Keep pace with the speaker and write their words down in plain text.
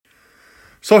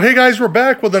So, hey guys, we're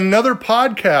back with another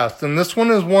podcast, and this one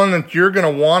is one that you're going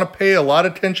to want to pay a lot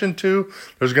of attention to.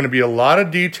 There's going to be a lot of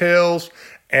details,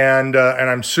 and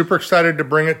I'm super excited to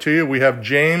bring it to you. We have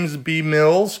James B.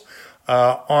 Mills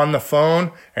on the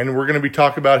phone, and we're going to be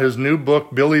talking about his new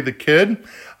book, Billy the Kid.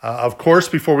 Of course,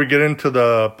 before we get into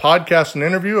the podcast and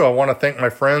interview, I want to thank my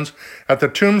friends at the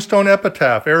Tombstone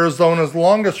Epitaph, Arizona's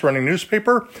longest-running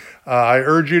newspaper. I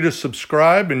urge you to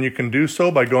subscribe, and you can do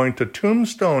so by going to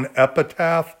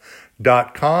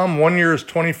tombstoneepitaph.com. 1 year is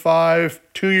 $25,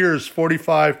 2 years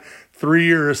 $45, 3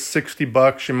 years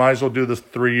 $60. You might as well do this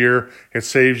 3 year. It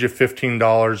saves you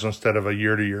 $15 instead of a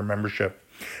year-to-year membership.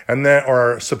 And then,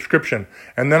 or subscription.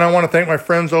 And then I want to thank my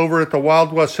friends over at the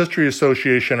Wild West History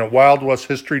Association at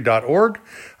wildwesthistory.org.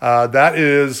 That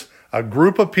is a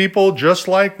group of people just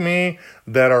like me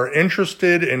that are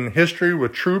interested in history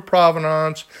with true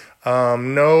provenance,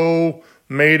 no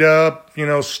made up,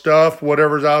 stuff,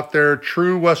 whatever's out there,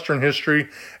 true Western history.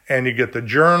 And you get the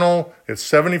journal. It's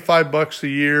 $75 a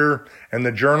year, and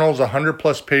the journal's 100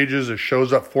 plus pages. It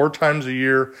shows up 4 times a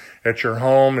year at your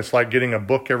home. It's like getting a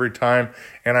book every time.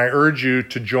 And I urge you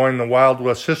to join the Wild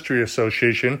West History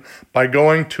Association by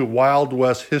going to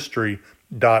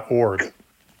wildwesthistory.org.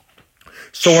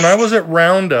 So when I was at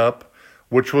Roundup,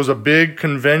 which was a big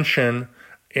convention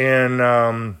in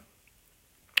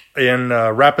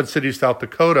Rapid City, South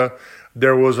Dakota,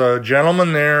 there was a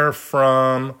gentleman there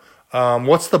from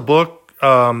what's the book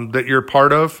that you're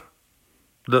part of?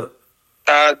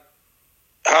 Hi,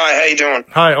 how you doing?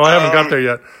 Hi. Oh, I haven't got there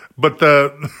yet. But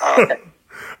okay.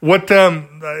 What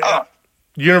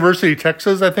University of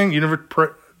Texas, I think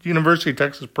University of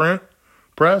Texas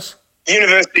Press.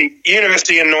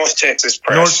 University of North Texas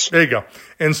Press. There you go.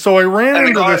 And so I ran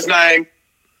into this. The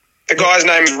guy's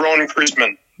name is Ron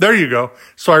Kruzman. There you go.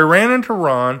 So I ran into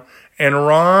Ron, and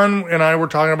Ron and I were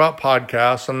talking about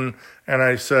podcasts, and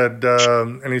I said,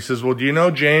 and he says, well, do you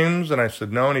know James? And I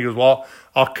said, no. And he goes, well,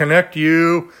 I'll connect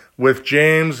you with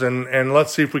James, and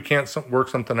let's see if we can't work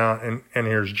something out. And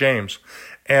here's James.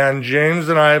 And James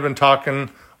and I have been talking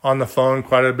on the phone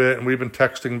quite a bit, and we've been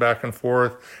texting back and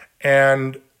forth.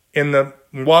 And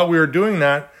while we were doing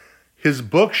that, his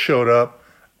book showed up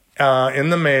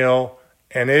in the mail,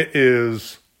 and it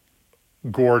is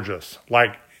gorgeous.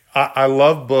 Like, I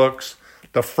love books.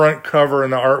 The front cover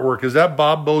and the artwork. Is that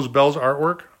Bob Bell's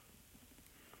artwork?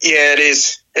 Yeah, it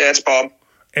is. Yeah, it's Bob.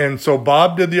 And so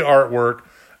Bob did the artwork,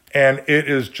 and it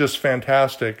is just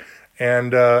fantastic.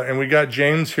 And we got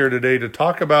James here today to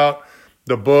talk about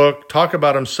the book, talk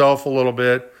about himself a little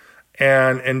bit,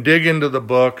 and dig into the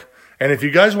book. And if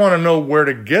you guys want to know where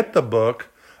to get the book,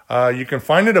 you can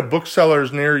find it at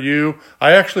booksellers near you.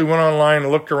 I actually went online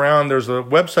and looked around. There's a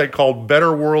website called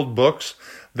Better World Books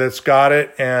that's got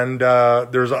it, and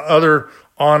there's other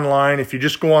online. If you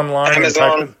just go online Amazon.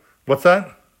 and type it, what's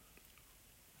that?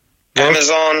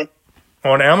 Amazon.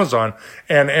 On Amazon.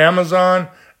 And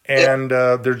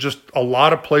there's just a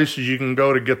lot of places you can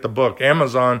go to get the book.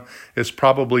 Amazon is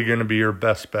probably going to be your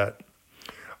best bet.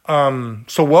 So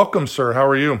welcome, sir. How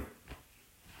are you?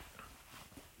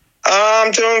 I'm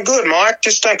doing good, Mike.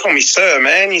 Just don't call me sir,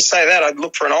 man. You say that, I'd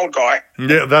look for an old guy.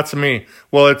 Yeah, that's me.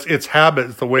 Well, it's habit.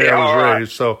 It's the way I was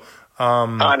raised. So,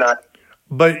 I know.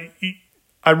 But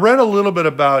I read a little bit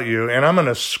about you, and I'm going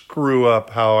to screw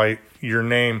up your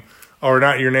name, or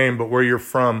not your name, but where you're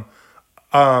from.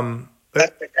 That's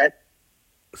okay.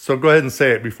 So go ahead and say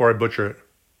it before I butcher it.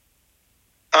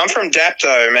 I'm from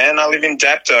Dapto, man. I live in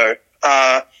Dapto.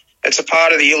 It's a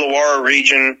part of the Illawarra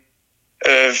region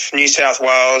of New South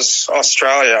Wales,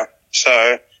 Australia.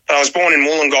 And I was born in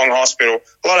Wollongong Hospital.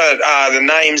 A lot of the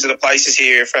names of the places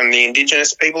here are from the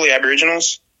Indigenous people, the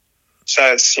Aboriginals.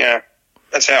 So it's,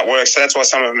 that's how it works. So that's why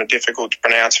some of them are difficult to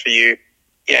pronounce for you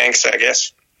Yanks, I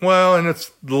guess. Well, and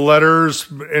it's the letters,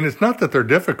 and it's not that they're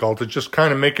difficult. It's just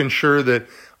kind of making sure that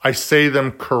I say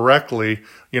them correctly.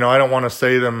 I don't want to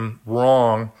say them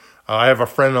wrong. I have a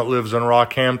friend that lives in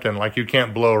Rockhampton. Like, you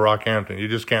can't blow Rockhampton. You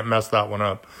just can't mess that one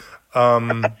up.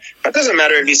 It doesn't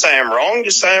matter if you say I'm wrong.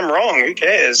 Just say I'm wrong. Who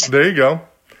cares? There you go.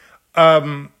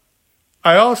 I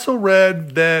also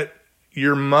read that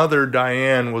your mother,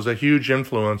 Diane, was a huge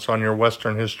influence on your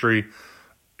Western history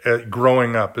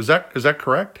growing up. Is that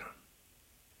correct?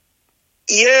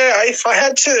 Yeah, if I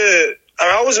had to,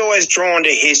 I was always drawn to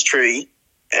history,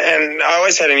 and I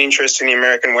always had an interest in the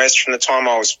American West from the time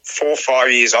I was 4 or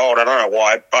 5 years old. I don't know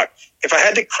why, but if I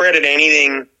had to credit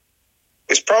anything,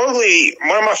 it's probably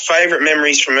one of my favorite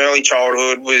memories from early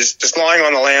childhood was just lying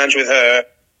on the lounge with her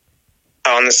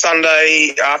on the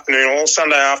Sunday afternoon, all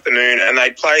Sunday afternoon, and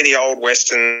they'd play the old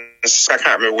Westerns. I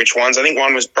can't remember which ones. I think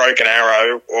one was Broken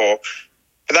Arrow, or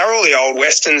But they were all the old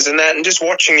westerns and that, and just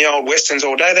watching the old westerns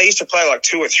all day. They used to play like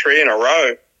 2 or 3 in a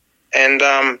row. And,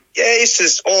 yeah, it's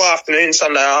just all afternoon,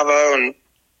 Sunday Arvo, and,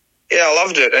 yeah, I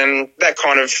loved it. And that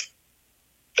kind of,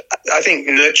 I think,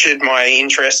 nurtured my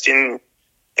interest in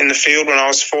the field when I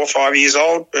was 4 or 5 years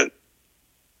old, but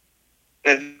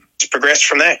it's progressed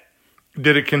from there.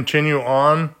 Did it continue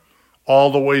on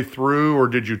all the way through, or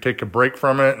did you take a break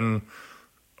from it? No,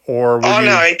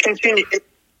 it continued.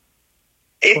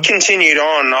 It continued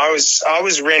on. I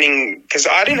was renting because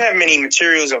I didn't have many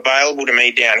materials available to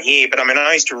me down here. But I mean,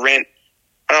 I used to rent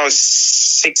when I was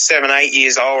 6, 7, 8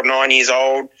 years old, 9 years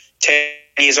old, 10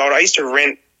 years old. I used to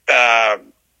rent a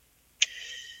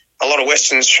lot of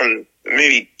westerns from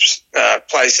movie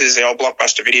places, the old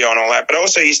Blockbuster Video and all that. But I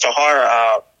also used to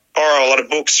borrow a lot of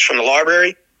books from the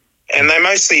library. And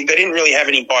they didn't really have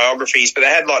any biographies, but they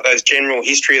had like those general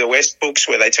history of the West books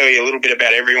where they tell you a little bit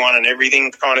about everyone and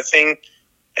everything kind of thing.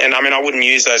 And I mean, I wouldn't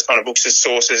use those kind of books as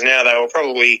sources now. They were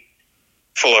probably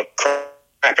full of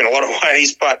crap in a lot of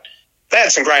ways, but they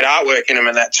had some great artwork in them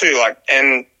and that too. Like,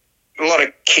 and a lot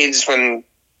of kids when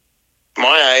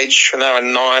my age, when they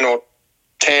were 9 or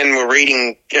 10, were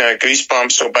reading,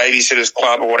 Goosebumps or Babysitter's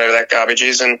Club or whatever that garbage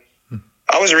is. And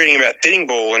I was reading about Sitting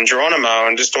Bull and Geronimo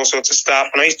and just all sorts of stuff.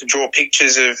 And I used to draw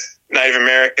pictures of Native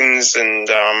Americans. And,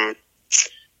 I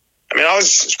mean, I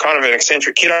was kind of an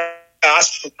eccentric kid. I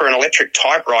asked for an electric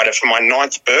typewriter for my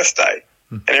 9th birthday.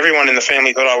 And everyone in the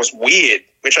family thought I was weird,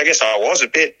 which I guess I was a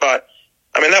bit. But,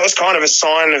 I mean, that was kind of a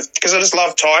sign of, because I just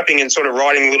love typing and sort of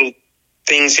writing little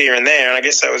things here and there. And I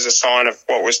guess that was a sign of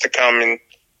what was to come in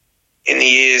the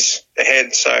years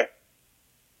ahead. So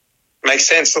makes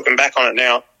sense looking back on it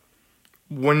now.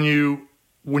 When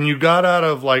you got out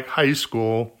of like high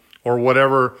school or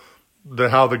whatever,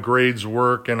 how the grades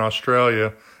work in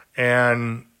Australia,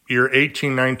 and you're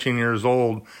 18, 19 years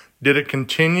old, did it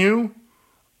continue?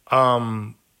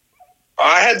 I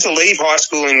had to leave high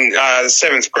school in the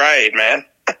 7th grade, man.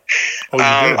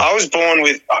 I was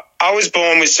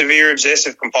born with severe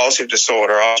obsessive compulsive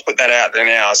disorder. I'll put that out there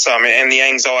now. So I mean, and the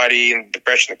anxiety and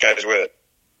depression that goes with it.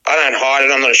 I don't hide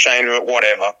it. I'm not ashamed of it.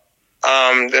 Whatever.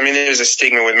 I mean, there's a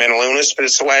stigma with mental illness, but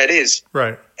it's the way it is.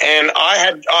 Right. And I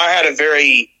had a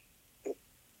very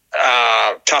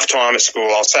tough time at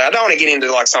school, I'll say. I don't want to get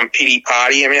into like some pity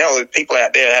party. I mean, hell, people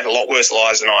out there had a lot worse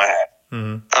lives than I had.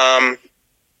 Mm-hmm.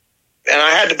 And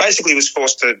I had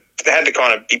to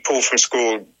kind of be pulled from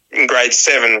school in grade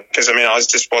 7 because, I mean, I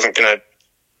just wasn't going to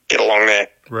get along there.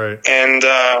 Right. And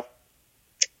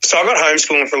so I got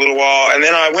homeschooling for a little while, and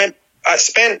then I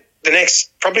spent the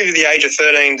next, probably the age of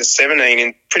 13 to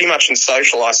 17, pretty much in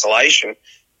social isolation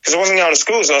because I wasn't going to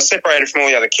school, so I was separated from all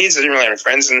the other kids. I didn't really have any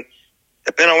friends. And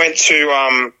then I went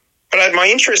to, but my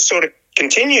interest sort of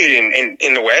continued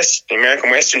in the West, the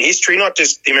American West, and history, not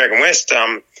just the American West,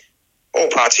 all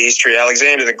parts of history,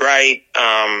 Alexander the Great,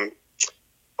 a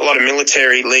lot of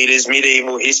military leaders,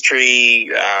 medieval history,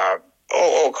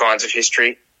 all kinds of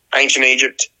history, ancient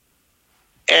Egypt.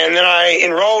 And then I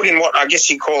enrolled in what I guess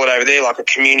you call it over there, like a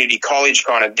community college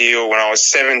kind of deal when I was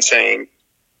 17.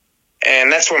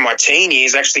 And that's when my teen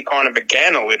years actually kind of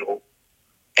began a little.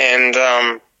 And,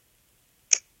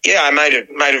 yeah, I made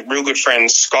a real good friend,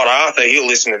 Scott Arthur. He'll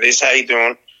listen to this. How you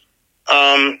doing?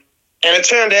 And it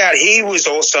turned out he was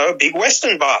also a big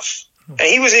Western buff. And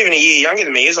he was even a year younger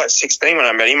than me. He was like 16 when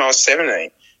I met him. I was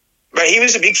 17. But he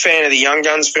was a big fan of the Young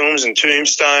Guns films and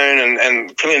Tombstone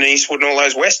and Clint Eastwood and all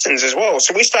those Westerns as well.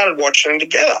 So we started watching them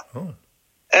together. Oh.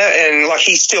 And like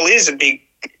he still is a big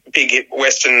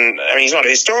Western. I mean, he's not a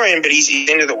historian, but he's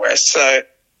into the West. So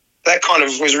that kind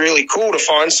of was really cool to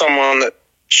find someone that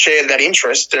shared that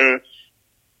interest. And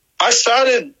I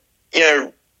started,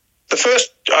 the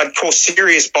first I'd call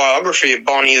serious biography of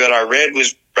Bonnie that I read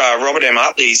was Robert M.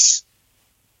 Utley's.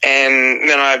 And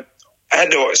then I had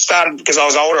to start, because I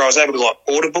was older, I was able to like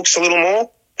order books a little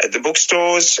more at the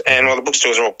bookstores, and the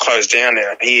bookstores are all closed down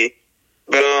now here.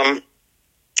 But and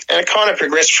it kind of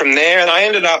progressed from there, and I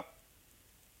ended up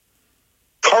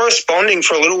corresponding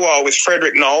for a little while with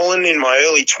Frederick Nolan in my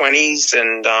early 20s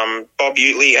and Bob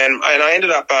Utley, and I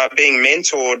ended up being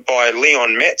mentored by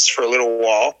Leon Metz for a little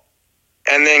while,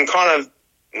 and then kind of,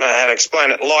 how to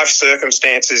explain it, life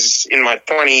circumstances in my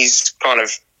 20s kind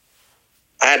of,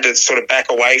 I had to sort of back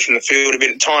away from the field a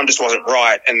bit. The time just wasn't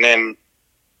right. And then,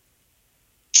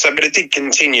 but it did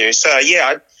continue. So,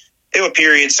 yeah, there were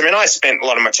periods. I mean, I spent a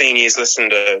lot of my teen years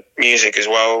listening to music as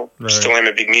well. Right. Still am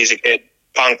a big music head,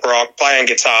 punk rock, playing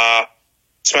guitar,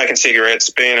 smoking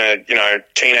cigarettes, being a,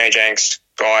 teenage angst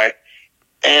guy.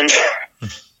 And,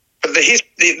 but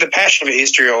the passion for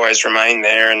history always remained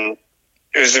there. And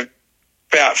it was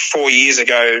about 4 years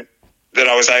ago that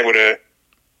I was able to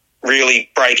really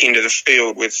break into the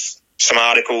field with some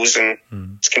articles and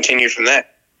it's continued from there.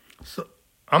 So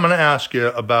I'm going to ask you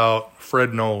about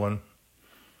Fred Nolan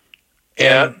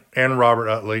and Robert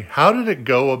Utley. How did it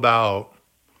go about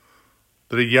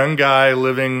that a young guy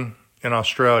living in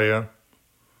Australia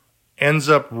ends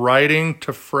up writing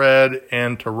to Fred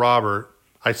and to Robert?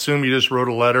 I assume you just wrote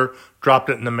a letter, dropped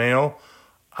it in the mail.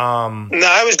 No,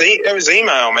 it was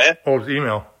email, man. Oh, it was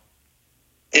email.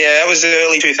 Yeah, that was the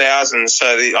early 2000s. So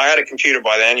I had a computer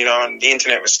by then, and the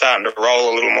internet was starting to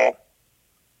roll a little more.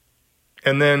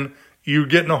 And then you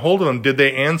getting a hold of them. Did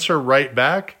they answer right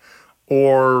back,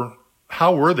 or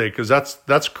how were they? Because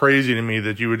that's crazy to me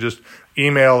that you would just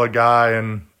email a guy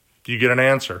and you get an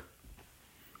answer.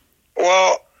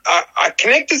 Well, I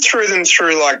connected through them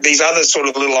through like these other sort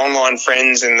of little online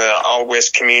friends in the Old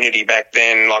West community back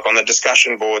then, like on the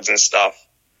discussion boards and stuff.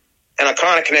 And I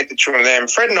kind of connected through them.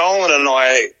 Fred Nolan and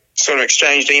I sort of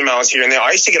exchanged emails here and there.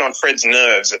 I used to get on Fred's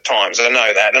nerves at times. I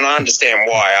know that, and I understand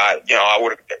why. I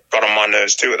would have got on my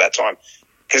nerves too at that time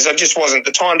because the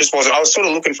time just wasn't. I was sort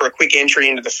of looking for a quick entry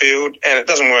into the field, and it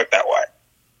doesn't work that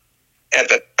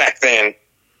way back then.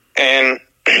 And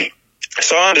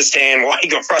so I understand why he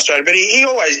got frustrated, but he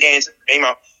always answered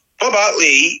email. Bob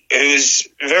Utley, who's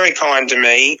very kind to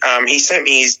me, he sent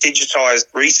me his digitised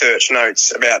research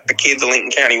notes about the Lincoln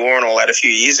County War and all that a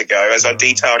few years ago, as I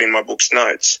detailed in my book's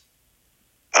notes.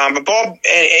 But Bob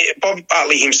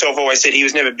Utley himself always said he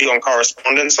was never big on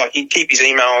correspondence. Like, he'd keep his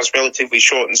emails relatively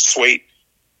short and sweet.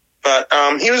 But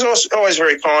he was also always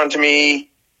very kind to me.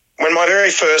 When my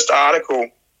very first article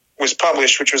was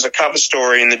published, which was a cover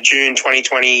story in the June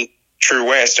 2020 True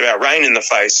West about Rain in the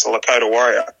Face, the Lakota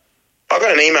warrior, I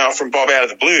got an email from Bob out of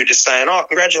the blue just saying, "Oh,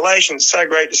 congratulations, so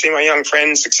great to see my young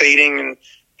friend succeeding." And,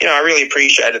 I really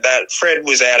appreciated that. Fred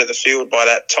was out of the field by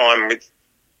that time with,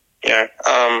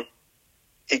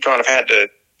 he kind of had to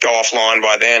go offline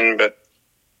by then. But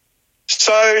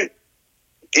so,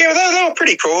 yeah, they were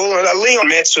pretty cool. Leon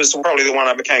Metz was probably the one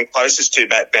I became closest to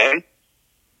back then.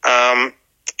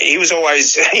 He was so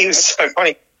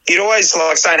funny. He'd always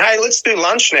like saying, "Hey, let's do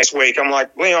lunch next week." I'm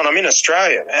like, "Leon, I'm in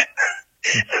Australia, man."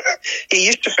 He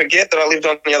used to forget that I lived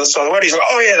on the other side of the world. He's like,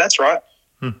 "Oh, yeah, that's right."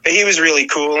 But he was really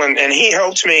cool, and he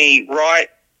helped me write.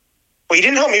 Well, he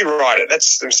didn't help me write it.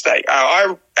 That's the mistake.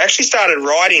 I actually started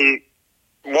writing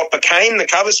what became the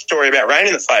cover story about Rain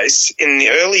in the Face in the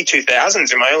early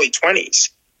 2000s, in my early 20s.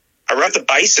 I wrote the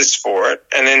basis for it,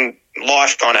 and then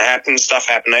life kind of happened, stuff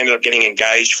happened. I ended up getting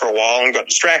engaged for a while and got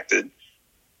distracted.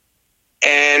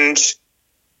 And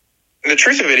the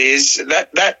truth of it is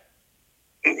that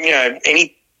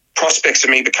any prospects of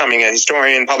me becoming a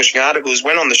historian, publishing articles,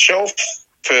 went on the shelf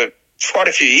for quite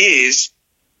a few years.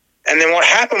 And then what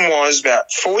happened was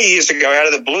about 4 years ago, out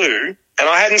of the blue, and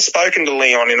I hadn't spoken to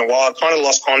Leon in a while. I kind of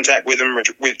lost contact with him,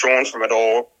 withdrawn from it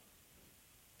all,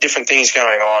 different things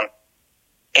going on.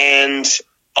 And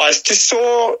I just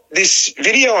saw this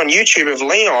video on YouTube of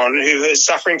Leon, who was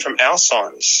suffering from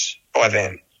Alzheimer's by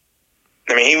then.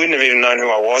 I mean, he wouldn't have even known who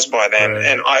I was by then. Right.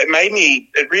 And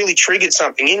it really triggered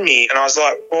something in me. And I was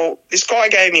like, well, this guy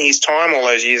gave me his time all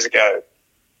those years ago.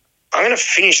 I'm going to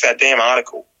finish that damn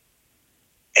article.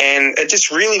 And it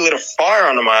just really lit a fire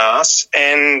under my ass.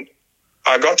 And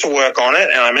I got to work on it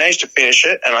and I managed to finish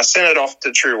it. And I sent it off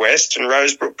to True West, and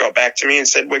Rosebrook got back to me and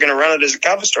said, "We're going to run it as a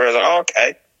cover story." I was like, "Oh,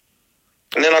 okay."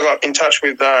 And then I got in touch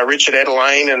with Richard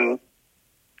Edelane and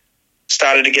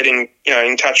started to get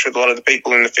in touch with a lot of the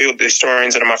people in the field, the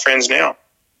historians that are my friends now.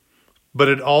 But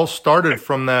it all started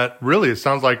from that, really, it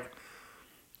sounds like,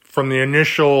 from the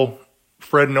initial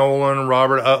Fred Nolan,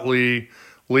 Robert Utley,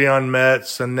 Leon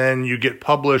Metz, and then you get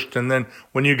published, and then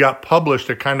when you got published,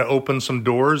 it kind of opened some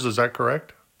doors. Is that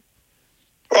correct?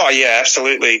 Oh, yeah,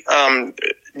 absolutely.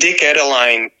 Dick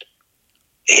Edelane,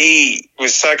 he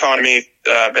was so kind to me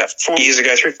about 4 years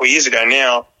ago, 3-4 years ago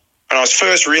now. When I was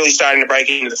first really starting to break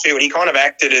into the field, he kind of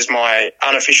acted as my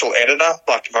unofficial editor.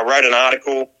 Like, if I wrote an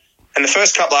article, and the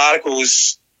first article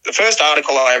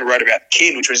I ever wrote about the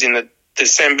kid, which was in the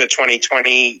December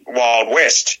 2020 Wild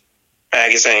West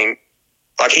magazine,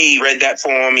 like, he read that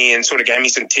for me and sort of gave me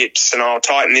some tips, and I'll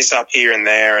tighten this up here and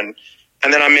there. And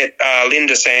then I met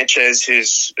Linda Sanchez,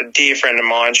 who's a dear friend of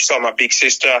mine. She's like my big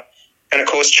sister. And, of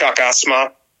course, Chuck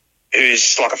Usma,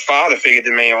 who's like a father figure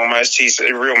to me almost. He's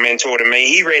a real mentor to me.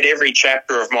 He read every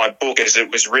chapter of my book as it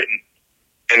was written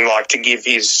and like to give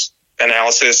his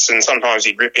analysis, and sometimes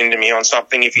he'd rip into me on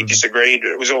something if he disagreed.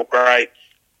 It was all great.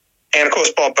 And, of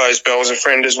course, Bob Bosbell's a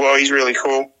friend as well. He's really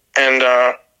cool. And,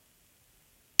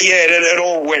 it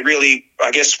all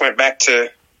went back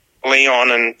to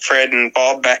Leon and Fred and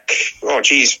Bob back,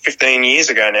 15 years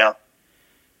ago now.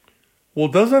 Well,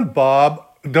 doesn't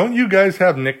Bob Don't you guys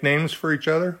have nicknames for each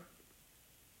other?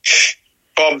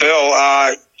 Bob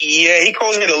Bell, yeah, he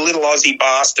calls me the little Aussie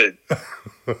bastard.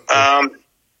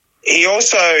 He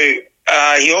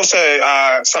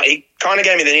kind of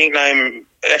gave me the nickname.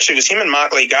 Actually, it was him and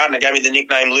Mark Lee Gardner gave me the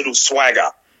nickname Little Swagger.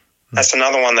 That's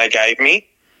another one they gave me.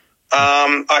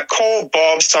 I call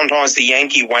Bob sometimes the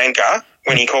Yankee Wanker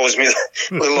when he calls me the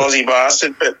little Aussie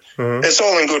bastard, but it's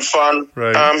all in good fun.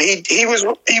 Right. He was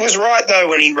right though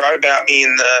when he wrote about me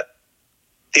in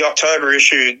the October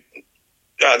issue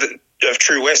of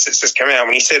True West that's just come out,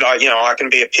 when he said, I can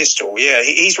be a pistol. Yeah,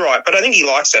 he's right, but I think he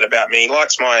likes that about me. He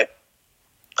likes my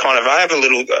kind of, I have a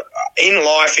little, in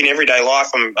life, in everyday life,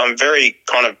 I'm very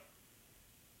kind of a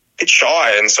bit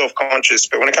shy and self-conscious,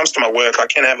 but when it comes to my work, I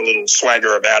can have a little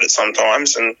swagger about it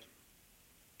sometimes. And,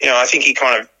 I think he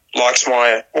kind of likes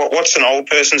my, what's an old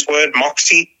person's word?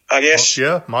 Moxie, I guess.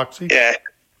 Yeah, moxie. Yeah.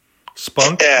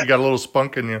 Spunk? Yeah. You got a little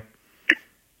spunk in you.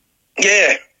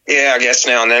 Yeah, I guess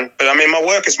now and then. But, I mean, my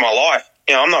work is my life.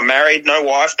 I'm not married, no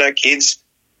wife, no kids.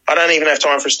 I don't even have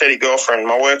time for a steady girlfriend.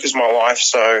 My work is my life,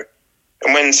 so...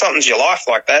 And when something's your life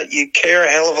like that, you care a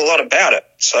hell of a lot about it.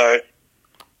 So,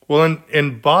 well,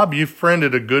 and Bob, you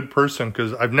friended a good person,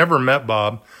 because I've never met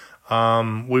Bob.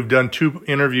 We've done 2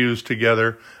 interviews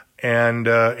together, and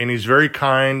he's very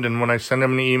kind. And when I send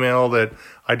him an email that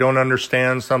I don't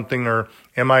understand something, or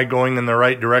am I going in the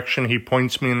right direction, he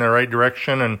points me in the right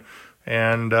direction,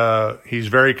 and he's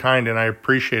very kind, and I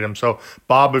appreciate him. So,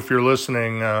 Bob, if you're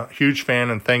listening, huge fan,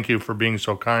 and thank you for being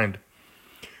so kind.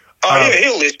 Oh,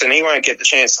 he'll listen. He won't get the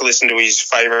chance to listen to his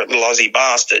favourite little Aussie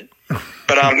bastard.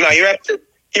 But no,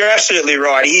 you're absolutely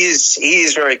right. He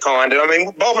is very kind. And I mean,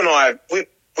 Bob and I, we've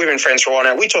been friends for a while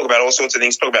now. We talk about all sorts of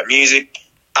things. Talk about music,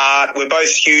 art. We're both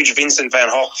huge Vincent van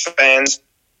Gogh fans,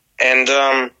 and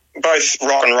both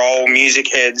rock and roll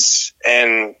music heads.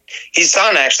 And his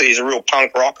son actually is a real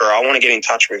punk rocker. I want to get in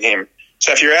touch with him.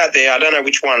 So if you're out there, I don't know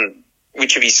which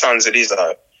of his sons it is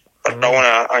though. But I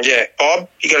want to, Bob,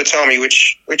 you got to tell me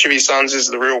which of his sons is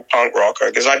the real punk rocker,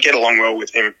 because I get along well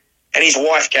with him. And his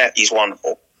wife, Kathy's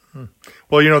wonderful.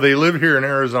 Well, they live here in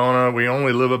Arizona. We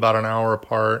only live about an hour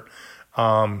apart.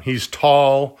 He's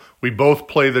tall. We both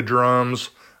play the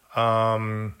drums.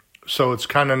 So it's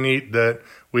kind of neat that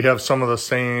we have some of the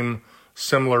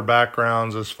similar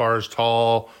backgrounds as far as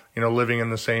tall, living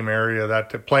in the same area,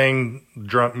 that playing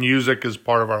drum music is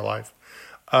part of our life.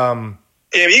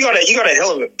 Yeah, but you got a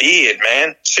hell of a beard,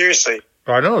 man. Seriously.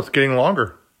 I know, it's getting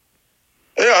longer.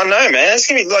 Yeah, I know, man. It's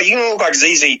gonna be like, you're gonna look like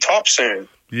ZZ Top soon.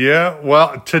 Yeah,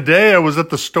 well, today I was at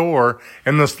the store,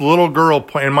 and this little girl,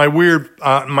 and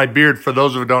my beard, for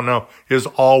those who don't know, is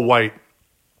all white,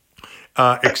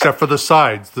 except for the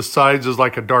sides. The sides is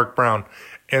like a dark brown.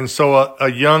 And so a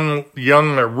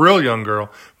real young girl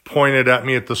pointed at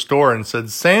me at the store and said,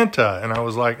 Santa. And I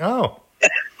was like, oh.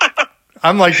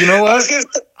 I'm like, you know what?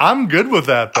 I'm good with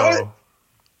that, though.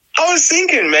 I was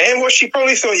thinking, man, she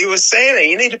probably thought you were Santa.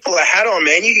 You need to pull a hat on,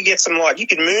 man. You could get you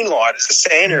could moonlight as a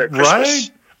Santa at Christmas.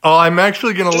 Right? Oh, I'm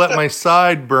actually going to let my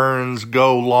sideburns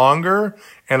go longer.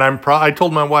 And I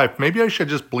told my wife, maybe I should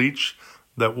just bleach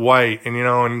that white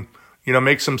and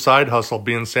make some side hustle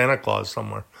being Santa Claus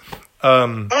somewhere.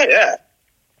 Oh, yeah.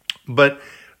 But,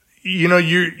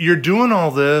 you're doing all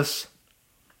this,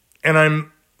 and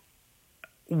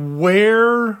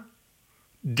where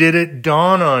did it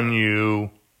dawn on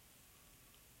you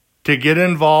to get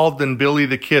involved in Billy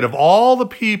the Kid? Of all the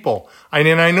people, I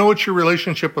know it's your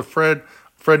relationship with Fred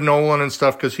Nolan and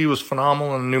stuff, because he was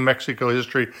phenomenal in New Mexico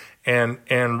history, and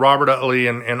Robert Utley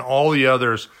and all the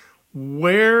others.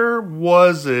 Where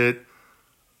was it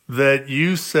that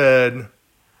you said,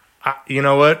 you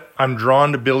know what, I'm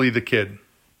drawn to Billy the Kid?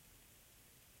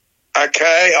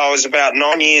 Okay, I was about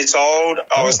 9 years old.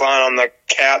 I was lying on the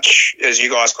couch, as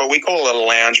you guys call it. We call it a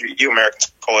lounge. You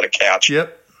Americans call it a couch.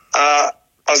 Yep. I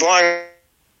was lying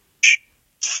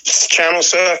channel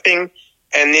surfing,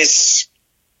 and this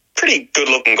pretty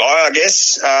good-looking guy, I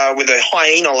guess, with a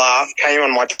hyena laugh came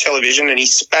on my television, and he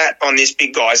spat on this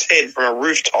big guy's head from a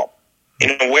rooftop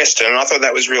in a Western, and I thought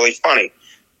that was really funny.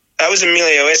 That was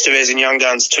Emilio Estevez in Young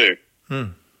Guns 2.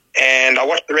 And I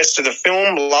watched the rest of the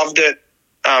film, loved it.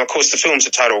 Of course, the film's a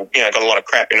total, got a lot of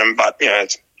crap in them, but, I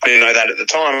didn't know that at the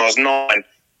time. I was 9.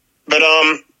 But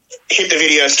hit the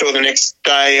video store the next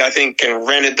day, I think, and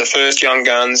rented the first Young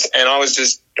Guns, and I was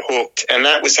just hooked. And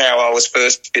that was how I was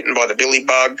first bitten by the Billy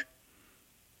bug.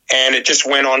 And it just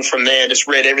went on from there, just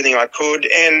read everything I could.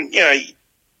 And,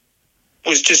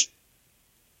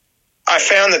 I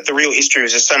found that the real history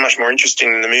was just so much more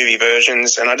interesting than the movie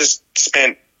versions. And I just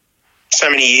spent so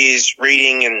many years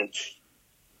reading and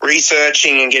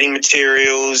researching and getting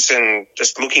materials and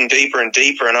just looking deeper and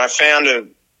deeper. And I found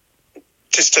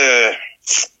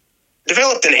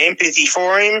developed an empathy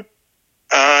for him.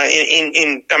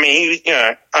 I mean,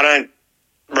 I don't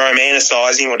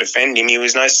romanticize him or defend him. He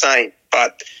was no saint,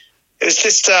 but it was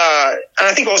just, and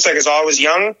I think also because I was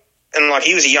young and like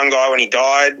he was a young guy when he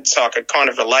died, so I could kind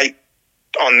of relate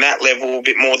on that level a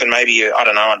bit more than maybe, a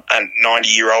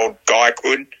 90-year-old guy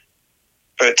could.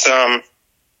 But,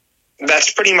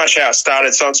 that's pretty much how it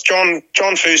started. So it's John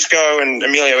Fusco and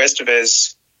Emilio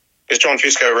Estevez, because John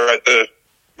Fusco wrote the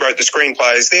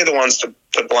screenplays. They're the ones to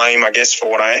blame, I guess, for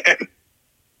what I am.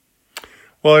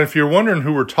 Well, if you're wondering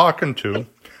who we're talking to,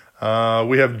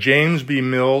 we have James B.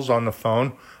 Mills on the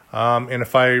phone. And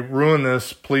if I ruin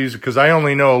this, please, because I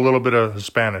only know a little bit of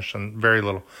Spanish and very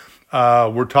little.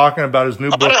 We're talking about his new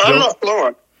book. I'm not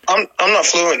fluent. I'm not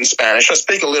fluent in Spanish. I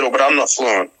speak a little, but I'm not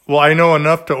fluent. Well, I know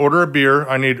enough to order a beer.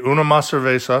 I need una más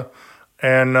cerveza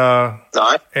and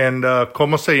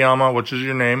como se llama, which is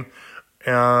your name,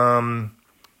 and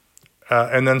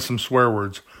then some swear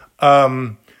words.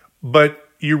 But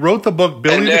you wrote the book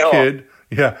Billy the Kid.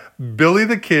 Yeah, Billy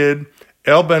the Kid,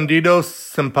 El Bandido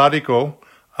Simpático,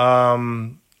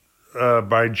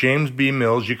 by James B.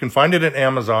 Mills. You can find it at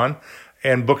Amazon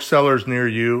and booksellers near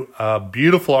you.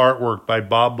 Beautiful artwork by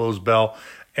Bob Bosbell.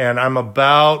 And I'm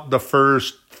about the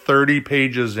first 30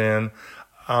 pages in.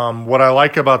 What I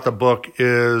like about the book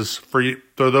is, for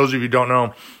those of you who don't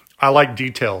know, I like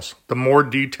details. The more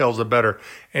details, the better.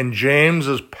 And James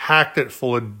has packed it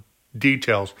full of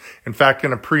details. In fact,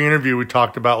 in a pre-interview, we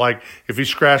talked about, like, if he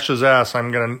scratched his ass,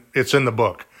 it's in the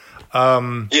book.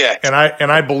 Yeah.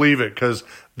 And I believe it because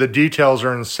the details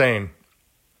are insane.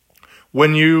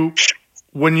 When you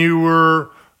were,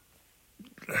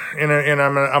 and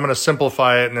I'm going to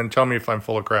simplify it and then tell me if I'm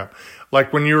full of crap.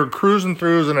 Like when you were cruising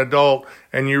through as an adult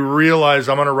and you realized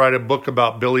I'm going to write a book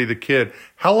about Billy the Kid,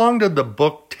 how long did the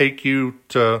book take you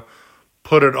to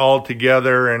put it all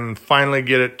together and finally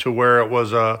get it to where it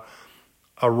was a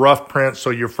rough print so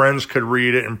your friends could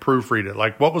read it and proofread it?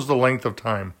 Like, what was the length of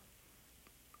time?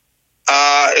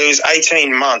 It was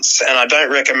 18 months, and I don't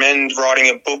recommend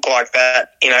writing a book like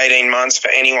that in 18 months for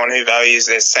anyone who values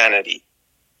their sanity.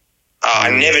 I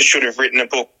never should have written a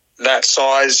book that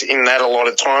size in that a lot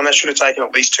of time. That should have taken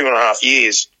at least 2.5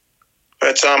 years.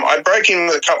 But I broke in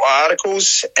with a couple of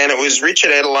articles, and it was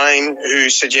Richard Edelane who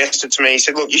suggested to me, he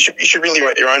said, look, you should really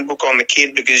write your own book on the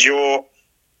kid because you're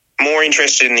more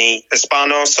interested in the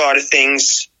Hispano side of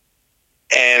things.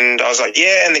 And I was like,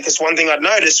 yeah, and because one thing I'd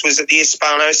noticed was that the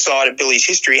Hispano side of Billy's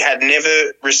history had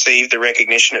never received the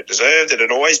recognition it deserved. It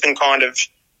had always been kind of,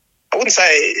 I wouldn't say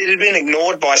it had been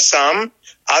ignored by some.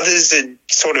 Others had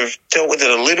sort of dealt with it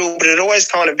a little, but it had always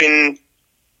kind of been,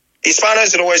 the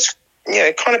Hispanos had always,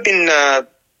 kind of been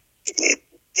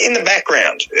in the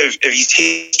background of his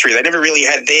history. They never really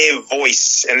had their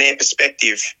voice and their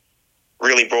perspective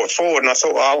really brought forward. And I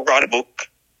thought, well, I'll write a book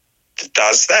that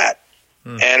does that.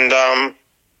 And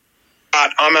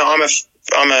but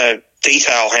I'm a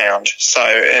detail hound, so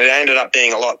it ended up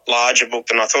being a lot larger book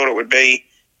than I thought it would be.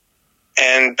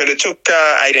 But it took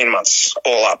 18 months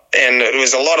all up, and it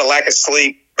was a lot of lack of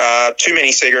sleep, too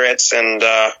many cigarettes, and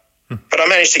but I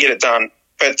managed to get it done.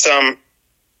 But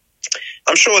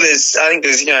I'm sure I think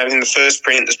there's in the first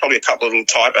print there's probably a couple of little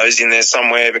typos in there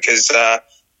somewhere because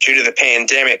due to the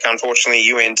pandemic, unfortunately,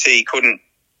 UNT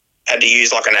had to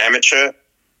use like an amateur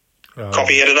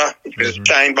copy editor, which was a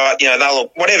shame. But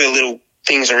whatever little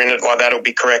things are in it like that will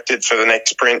be corrected for the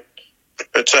next print.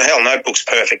 But hell, no book's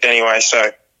perfect anyway, so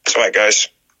that's the way it goes.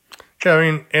 Yeah,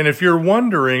 I mean, and if you're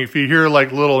wondering, if you hear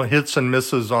like little hits and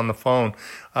misses on the phone,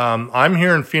 I'm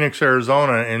here in Phoenix,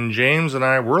 Arizona, and James and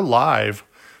we're live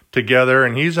together,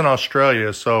 and he's in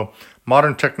Australia. So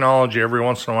modern technology, every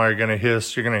once in a while you're going to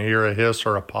hiss, you're going to hear a hiss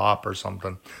or a pop or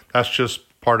something. That's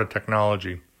just part of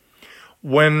technology.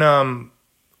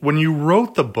 When you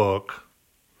wrote the book,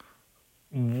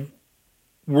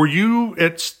 were you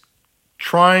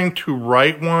trying to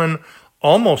write one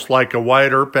almost like a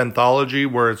Wyatt Earp anthology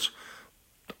where it's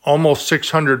almost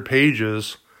 600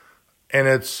 pages and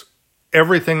it's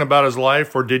everything about his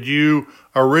life? Or did you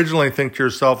originally think to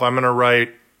yourself, I'm going to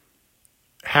write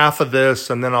half of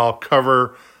this and then I'll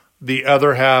cover the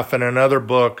other half in another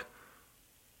book?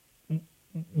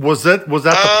 Was that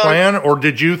the plan, or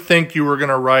did you think you were going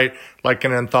to write like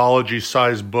an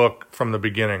anthology-sized book from the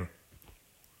beginning?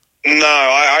 No,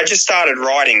 I just started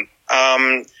writing.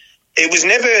 It was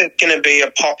never going to be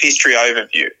a pop history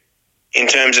overview in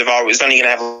terms of I was only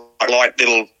going to have light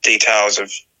little details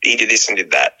of he did this and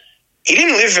did that. he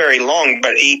didn't live very long,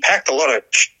 but he packed a lot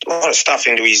of stuff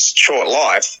into his short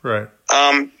life. Right.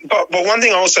 But one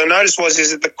thing I also noticed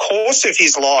is that the course of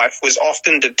his life was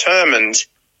often determined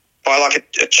by like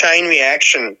a chain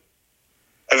reaction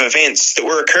of events that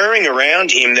were occurring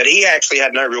around him that he actually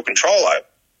had no real control over.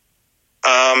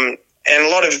 And a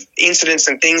lot of incidents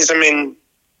and things,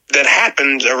 that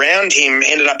happened around him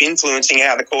ended up influencing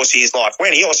how the course of his life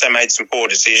went. He also made some poor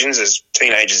decisions, as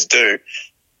teenagers do.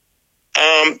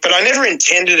 But I never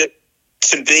intended it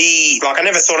to be, like, I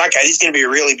never thought, okay, this is going to be a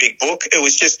really big book. It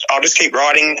was just, I'll just keep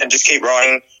writing and just keep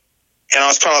writing. And I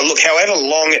was kind of, look, however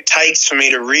long it takes for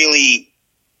me to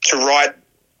write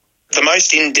the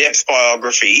most in-depth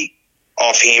biography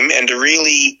of him and to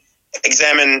really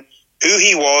examine who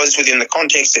he was within the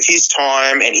context of his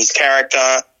time and his character,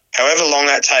 however long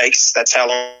that takes, that's how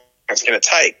long it's going to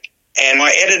take. And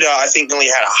my editor, I think, nearly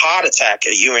had a heart attack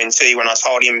at UNT when I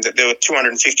told him that there were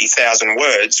 250,000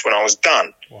 words when I was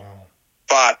done. Wow.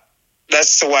 But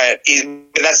that's the way it is.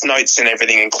 That's notes and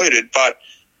everything included. But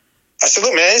I said,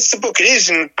 look, man, it's the book it is.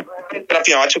 And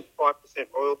I took 5%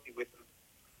 royalty with them.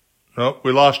 Oh,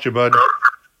 we lost you, bud.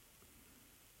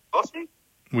 Lost me?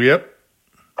 Yep.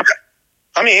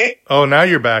 I'm here. Oh, now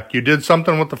you're back. You did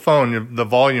something with the phone. The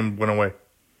volume went away.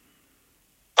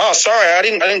 Oh, sorry, I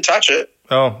didn't touch it.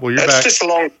 Oh, well, you're back. It's just a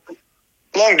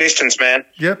long distance, man.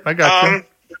 Yep, I got you.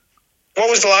 What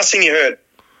was the last thing you heard?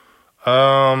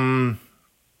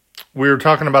 We were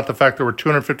talking about the fact there were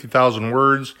 250,000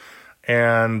 words,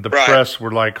 and the press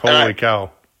were like, holy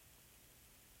cow.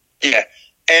 Yeah.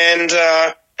 And,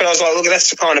 but I was like, look, that's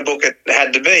the kind of book it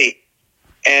had to be.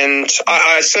 And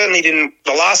I certainly didn't,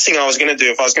 the last thing I was going to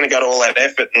do, if I was going to go to all that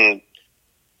effort, and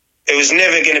it was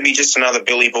never going to be just another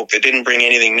Billy book that didn't bring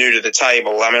anything new to the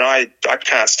table. I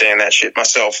can't stand that shit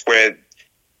myself, where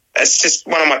it's just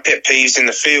one of my pet peeves in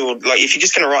the field. Like, if you're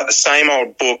just going to write the same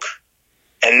old book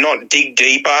and not dig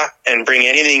deeper and bring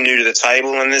anything new to the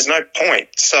table, then there's no point.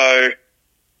 So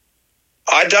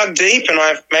I dug deep, and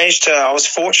I was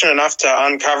fortunate enough to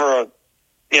uncover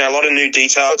a lot of new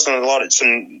details and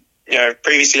some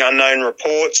previously unknown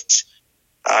reports,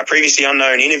 previously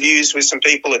unknown interviews with some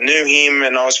people that knew him,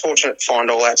 and I was fortunate to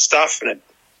find all that stuff, and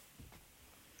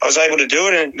I was able to do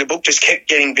it, and the book just kept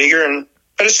getting bigger.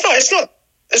 But it's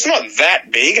not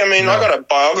that big. I got a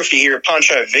biography here of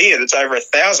Pancho Villa that's over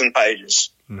 1,000 pages.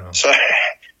 No, so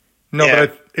no, yeah.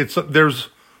 But it's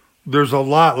there's a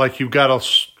lot. Like, you've got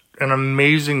an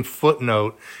amazing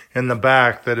footnote in the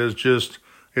back that is just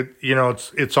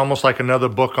it's almost like another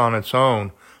book on its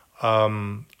own.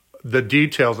 The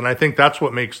details, and I think that's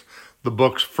what makes the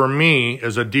books, for me,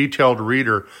 as a detailed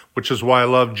reader, which is why I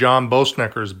love John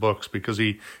Bosnecker's books, because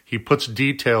he puts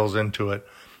details into it.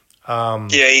 Yeah,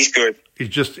 he's good. He's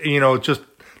just, just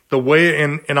the way,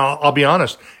 and I'll be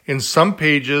honest, in some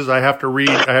pages I have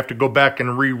to go back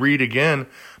and reread again,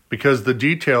 because the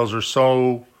details are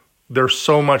there's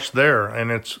so much there,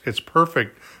 and it's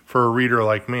perfect for a reader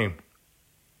like me.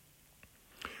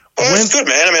 Well, it's good,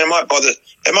 man. It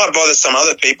might bother some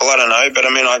other people. I don't know, but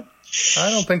I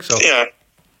don't think so.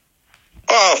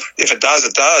 Well, if it does,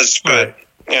 it does. But right.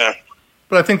 Yeah.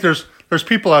 But I think there's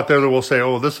people out there that will say,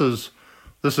 "Oh, this is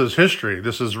history.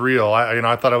 This is real."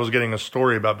 I thought I was getting a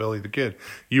story about Billy the Kid.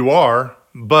 You are,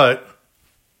 but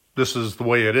this is the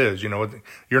way it is. You're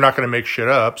not going to make shit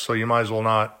up, so you might as well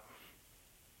not.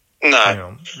 No,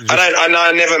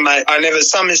 I never.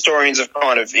 Some historians have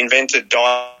kind of invented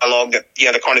dialogue that,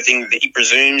 the kind of thing that he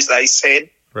presumes they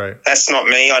said. Right. That's not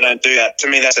me. I don't do that. To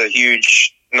me, that's a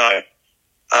huge no.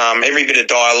 Every bit of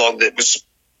dialogue that's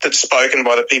spoken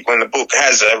by the people in the book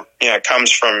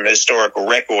comes from a historical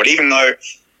record, even though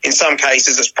in some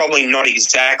cases it's probably not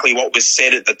exactly what was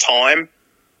said at the time,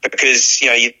 because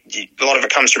a lot of it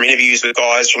comes from interviews with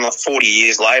guys from like 40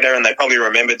 years later, and they probably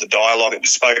remembered the dialogue that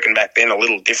was spoken back then a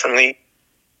little differently.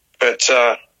 But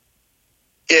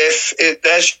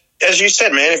as you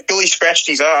said, man, if Billy scratched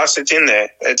his ass, it's in there.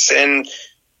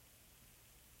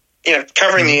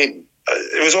 Covering it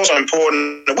was also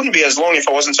important. It wouldn't be as long if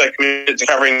I wasn't so committed to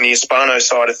covering the Hispano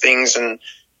side of things, and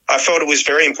I felt it was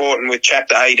very important with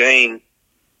Chapter 18,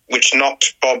 which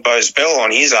knocked Bob Bosbell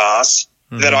on his ass.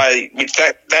 Mm-hmm.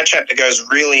 That chapter goes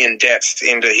really in depth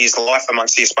into his life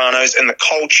amongst the Hispanos and the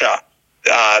culture,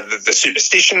 the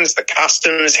superstitions, the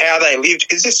customs, how they lived.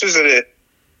 Because this was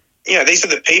these are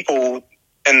the people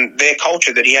and their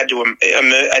culture that he had to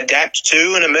adapt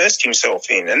to and immerse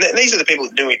himself in. And these are the people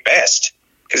that do it best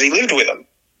because he lived with them.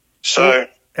 So,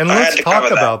 and let's talk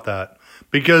about that,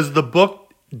 because the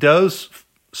book does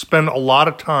spend a lot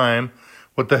of time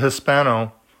with the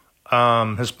Hispano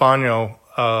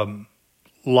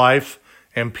life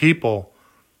and people.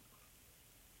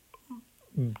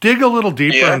 dig a little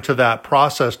deeper into that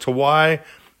process to why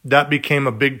that became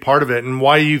a big part of it and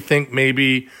why you think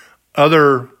maybe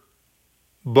other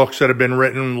books that have been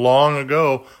written long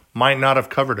ago might not have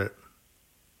covered it.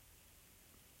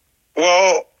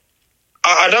 Well,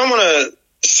 I don't want to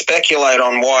speculate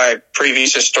on why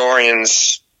previous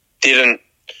historians didn't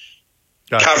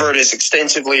cover it as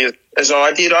extensively as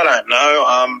I did. I don't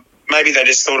know. Maybe they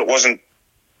just thought it wasn't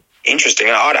interesting.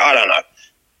 I don't know.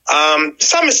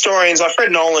 Some historians, like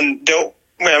Fred Nolan,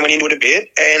 went into it a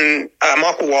bit, and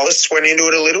Michael Wallace went into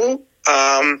it a little.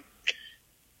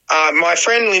 My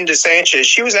friend Linda Sanchez,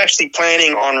 she was actually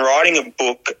planning on writing a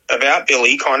book about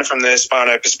Billy, kind of from the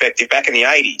Hispano perspective, back in the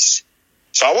 80s.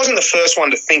 So I wasn't the first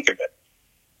one to think of it.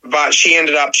 But she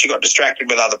got distracted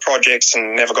with other projects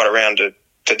and never got around to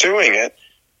doing it.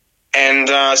 And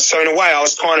so in a way,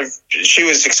 she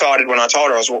was excited when I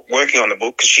told her I was working on the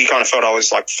book because she kind of felt I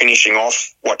was like finishing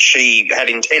off what she had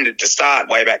intended to start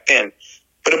way back then.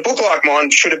 But a book like mine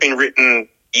should have been written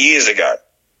years ago.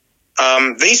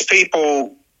 These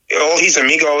people, all his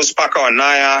amigos, Paco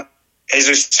Anaya,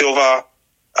 Jesus Silva,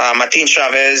 Martin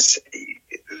Chavez,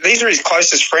 these are his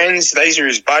closest friends. These are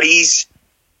his buddies.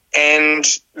 And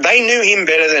they knew him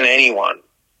better than anyone.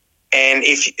 And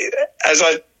as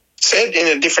I said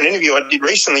in a different interview I did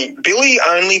recently, Billy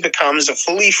only becomes a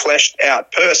fully fleshed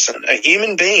out person, a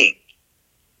human being,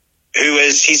 who,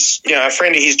 as a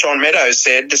friend of his, John Meadows,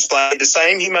 said, displayed the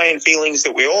same humane feelings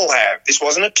that we all have. This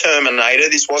wasn't a Terminator.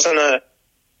 This wasn't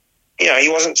he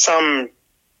wasn't some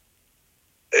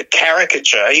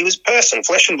caricature. He was a person,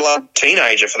 flesh and blood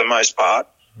teenager for the most part.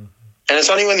 Mm-hmm. And it's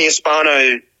only when the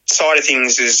Hispano side of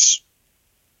things is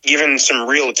given some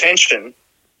real attention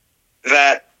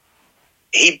that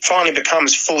he finally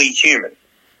becomes fully human.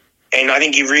 And I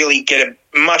think you really get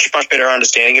a much, much better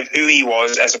understanding of who he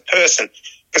was as a person.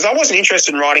 Because I wasn't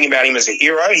interested in writing about him as a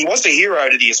hero. He was a hero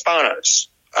to the Hispanos.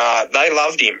 They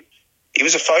loved him. He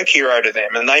was a folk hero to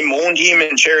them, and they mourned him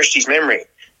and cherished his memory.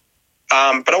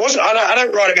 But I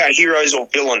don't write about heroes or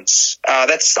villains. I'll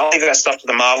leave that stuff to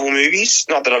the Marvel movies.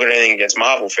 Not that I've got anything against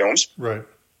Marvel films. Right.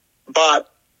 But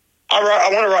I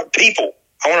want to write people.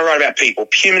 I want to write about people.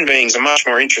 Human beings are much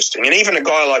more interesting. And even a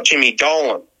guy like Jimmy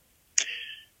Dolan,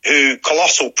 who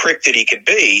colossal prick that he could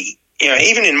be,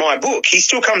 even in my book, he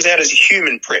still comes out as a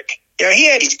human prick. He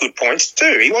had his good points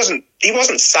too. He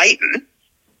wasn't Satan.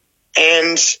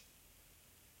 And,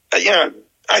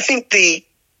 I think the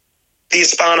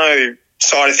Hispano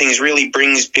side of things really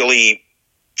brings Billy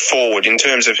forward in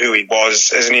terms of who he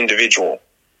was as an individual.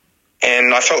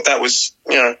 And I felt that was,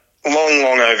 long,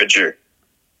 long overdue.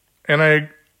 And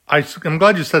I'm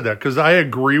glad you said that because I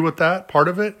agree with that part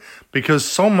of it because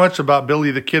so much about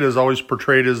Billy the Kid is always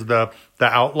portrayed as the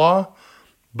outlaw.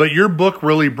 But your book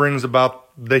really brings about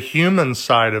the human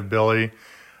side of Billy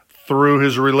through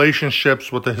his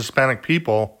relationships with the Hispanic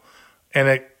people. And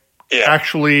it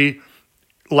actually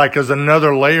is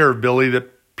another layer of Billy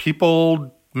that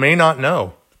people may not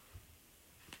know.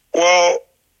 Well,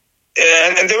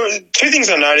 and there were two things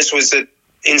I noticed was that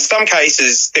in some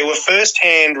cases, there were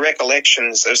first-hand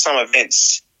recollections of some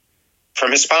events from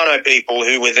Hispano people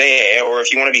who were there, or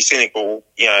if you want to be cynical,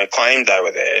 claimed they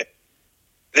were there,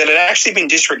 that had actually been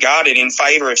disregarded in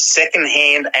favour of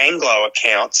second-hand Anglo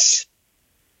accounts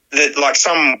that, like,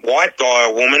 some white guy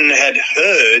or woman had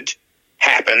heard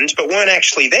happened but weren't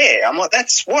actually there. I'm like,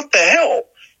 that's what the hell?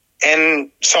 And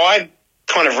so I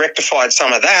kind of rectified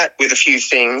some of that with a few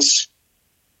things.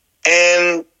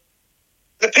 And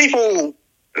the people...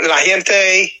 La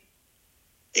Gente,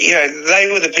 they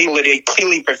were the people that he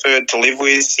clearly preferred to live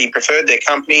with. He preferred their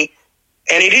company.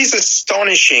 And it is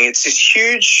astonishing. It's this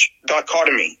huge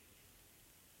dichotomy.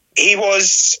 He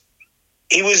was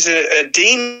a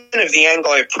demon of the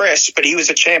Anglo press, but he was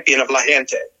a champion of La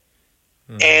Gente.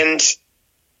 Mm-hmm. And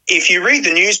if you read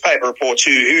the newspaper reports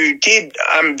who did,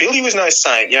 Billy was no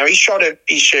saint. He shot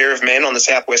his share of men on the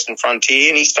southwestern frontier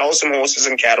and he stole some horses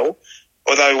and cattle.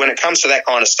 Although when it comes to that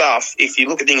kind of stuff, if you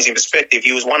look at things in perspective,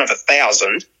 he was one of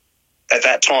 1,000 at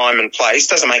that time and place.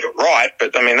 Doesn't make it right,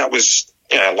 but that was,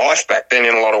 life back then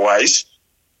in a lot of ways.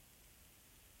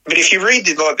 But if you read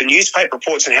the newspaper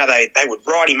reports and how they would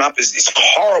write him up as this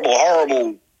horrible,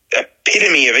 horrible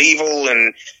epitome of evil,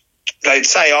 and they'd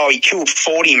say, he killed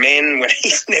 40 men when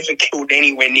he's never killed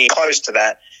anywhere near close to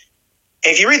that.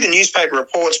 And if you read the newspaper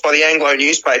reports by the Anglo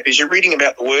newspapers, you're reading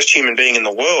about the worst human being in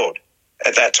the world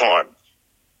at that time.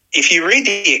 If you read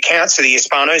the accounts of the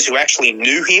Hispanos who actually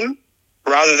knew him,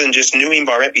 rather than just knew him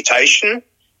by reputation,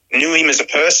 knew him as a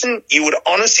person, you would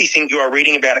honestly think you are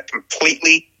reading about a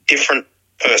completely different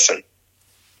person.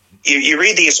 You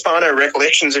read the Hispano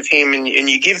recollections of him and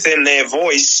you give them their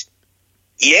voice,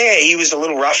 yeah, he was a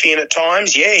little ruffian at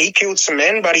times. Yeah, he killed some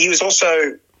men, but he was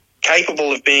also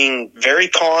capable of being very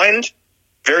kind,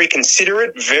 very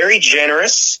considerate, very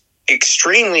generous,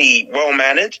 extremely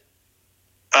well-mannered.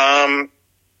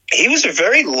 He was a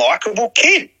very likable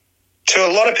kid to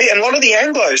a lot of people, and a lot of the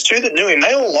Anglos too that knew him.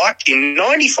 They all liked him.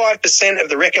 95% of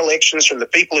the recollections from the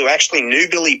people who actually knew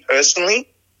Billy personally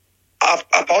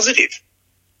are positive.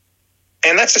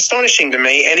 And that's astonishing to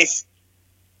me. And if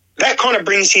that kind of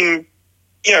brings him,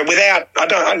 you know, without, I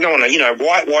don't want to, you know,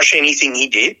 whitewash anything he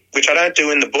did, which I don't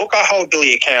do in the book. I hold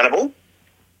Billy accountable.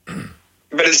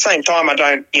 But at the same time, I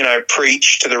don't, you know,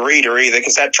 preach to the reader either,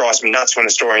 because that drives me nuts when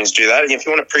historians do that. And if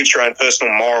you want to preach your own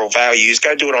personal moral values,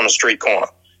 go do it on a street corner.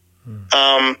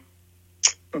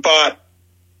 But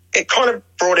it kind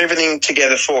of brought everything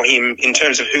together for him in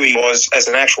terms of who he was as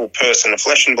an actual person, a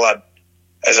flesh and blood,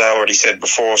 as I already said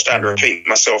before. Starting to repeat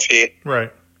myself here.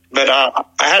 Right. But I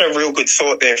had a real good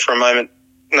thought there for a moment.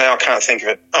 Now I can't think of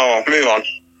it. Oh, move on.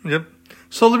 Yep.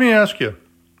 So let me ask you.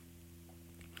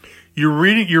 You're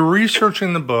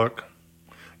researching the book.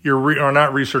 Or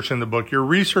not researching the book. You're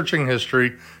researching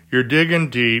history. You're digging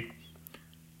deep.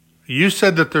 You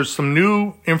said that there's some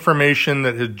new information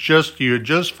that you had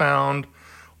just found.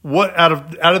 What out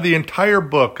of the entire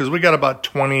book? Because we got about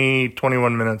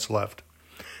 21 minutes left.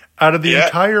 Out of the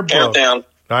entire book, countdown.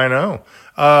 I know.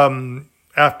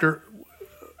 After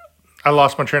I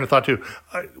lost my train of thought too.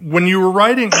 When you were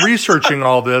researching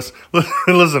all this,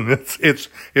 listen,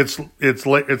 it's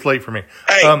late for me.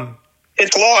 Hey,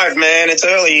 it's live, man. It's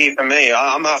early for me.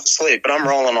 I'm half asleep, but I'm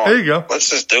rolling on. There you go. Let's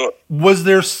just do it. Was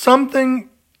there something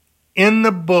in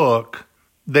the book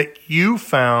that you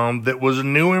found that was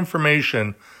new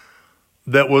information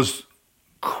that was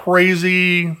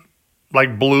crazy,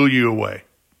 like blew you away?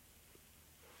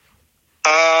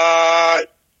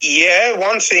 Yeah,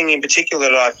 one thing in particular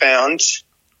that I found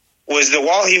was that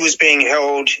while he was being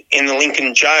held in the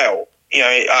Lincoln jail, you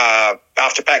know,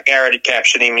 after Pat Garrett had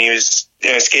captured him, he was,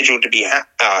 you know, scheduled to be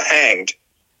hanged.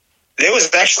 There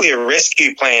was actually a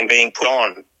rescue plan being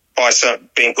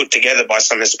put together by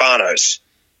some Hispanos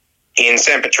in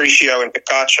San Patricio and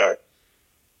Picacho.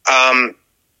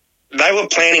 They were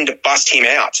planning to bust him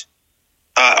out.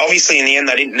 Obviously, in the end,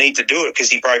 they didn't need to do it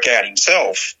because he broke out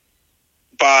himself.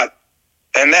 But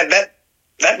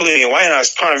that blew me away, and I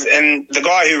was and the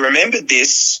guy who remembered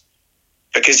this,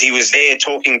 because he was there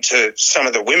talking to some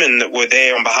of the women that were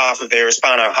there on behalf of their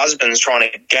Hispano husbands,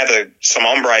 trying to gather some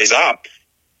hombres up.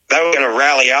 They were going to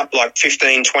rally up like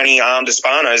 15, 20 armed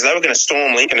Hispanos. They were going to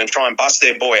storm Lincoln and try and bust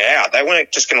their boy out. They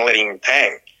weren't just going to let him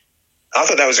hang. I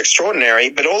thought that was extraordinary.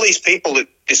 But all these people,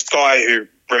 this guy who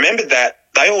remembered that,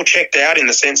 they all checked out in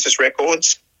the census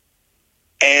records.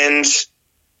 And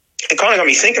it kind of got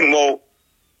me thinking, well,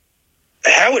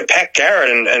 how would Pat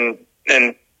Garrett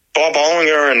and Bob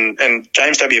Olinger and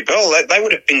James W. Bell, they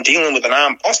would have been dealing with an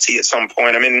armed posse at some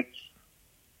point. I mean,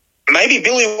 maybe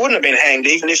Billy wouldn't have been hanged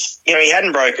even if, you know, he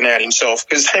hadn't broken out himself,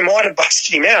 because they might have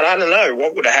busted him out. I don't know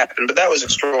what would have happened, but that was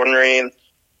extraordinary and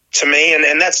to me.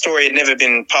 And that story had never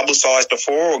been publicized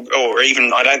before, or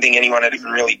even I don't think anyone had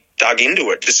even really dug into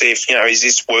it to see if, you know, is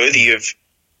this worthy of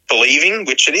believing,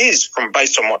 which it is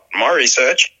based on my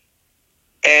research.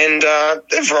 And a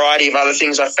variety of other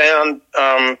things I found.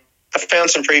 I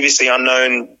found some previously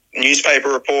unknown newspaper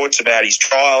reports about his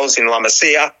trials in La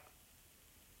Masia,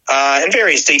 and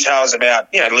various details about,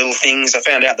 you know, little things. I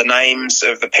found out the names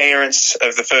of the parents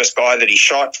of the first guy that he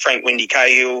shot, Frank Windy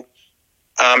Cahill.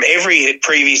 Every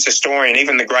previous historian,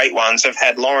 even the great ones, have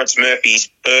had Lawrence Murphy's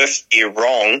birth year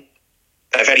wrong.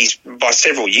 They've had by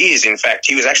several years, in fact.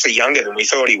 He was actually younger than we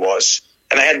thought he was.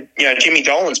 And they had, you know, Jimmy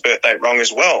Dolan's birth date wrong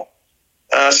as well.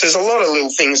 So there's a lot of little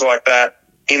things like that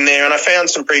in there. And I found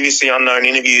some previously unknown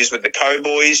interviews with the Coe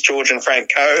boys, George and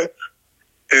Frank Coe,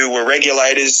 who were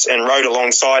regulators and rode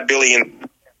alongside Billy and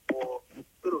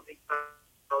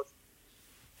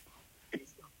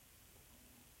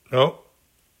Oh.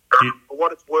 For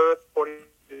what it's worth, according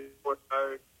to what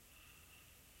Coe,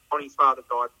 on his father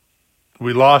died.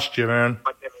 We lost you, man.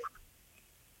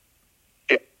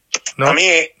 Yeah. Nope. I'm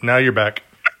here. Now you're back.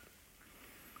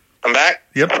 I'm back?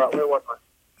 Yep. All right, where was I?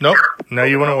 Nope. Now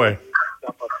you went away.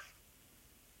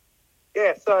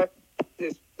 Yeah, so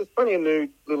there's plenty of new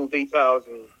little details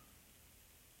and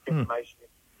information.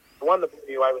 The one that blew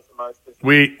me away with the most is...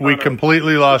 We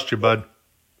completely lost you, bud.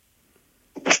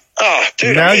 Oh,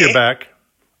 dude, now I'm you're here. back.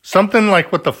 Something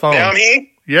like with the phone. Now I'm here?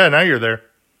 Yeah, now you're there.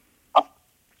 All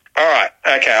right,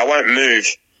 okay, I won't move.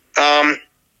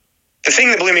 The thing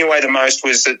that blew me away the most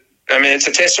was that, I mean, it's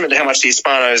a testament to how much the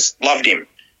Hispanos loved him,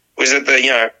 was that,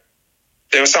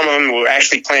 there were some of them who were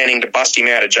actually planning to bust him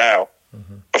out of jail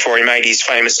before he made his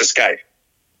famous escape.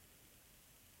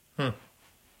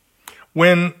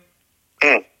 When,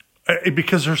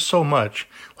 because there's so much.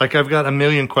 Like, I've got a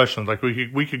million questions. Like,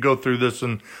 we could go through this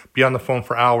and be on the phone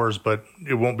for hours, but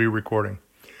it won't be recording.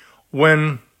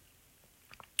 When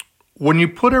you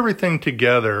put everything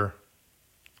together,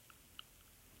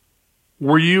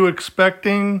 were you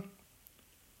expecting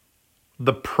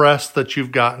the press that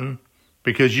you've gotten?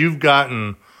 Because you've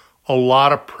gotten a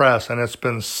lot of press, and it's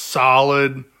been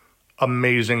solid,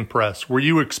 amazing press. Were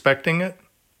you expecting it?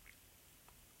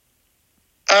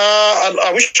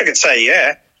 I wish I could say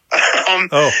yeah.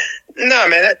 No,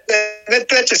 man,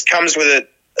 that just comes with it.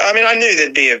 I mean, I knew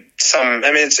there'd be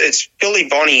it's Billy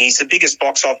Bonney. He's the biggest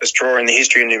box office drawer in the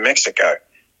history of New Mexico.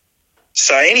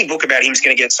 So any book about him is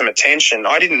going to get some attention.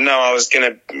 I didn't know I was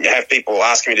going to have people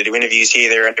asking me to do interviews here,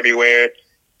 there, and everywhere. It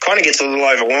kind of gets a little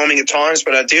overwhelming at times,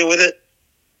 but I deal with it.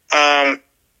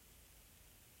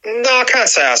 No, I can't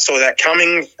say I saw that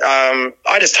coming.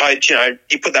 I just hoped,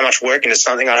 you put that much work into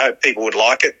something, I hope people would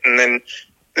like it. And then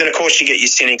of course you get your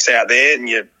cynics out there and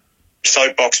your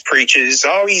soapbox preachers.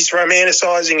 Oh, he's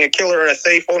romanticizing a killer and a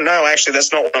thief. Well, no, actually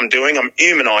that's not what I'm doing. I'm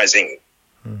humanizing.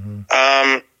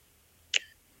 Mm-hmm.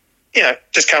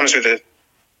 Just comes the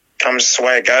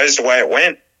way it goes, the way it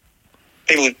went.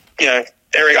 People,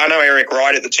 Eric, I know Eric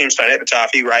Wright at the Tombstone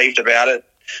Epitaph, he raved about it,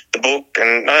 the book,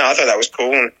 and I thought that was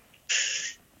cool. And,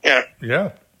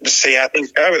 yeah. Just see how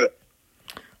things go with it.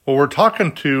 Well, we're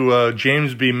talking to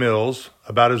James B. Mills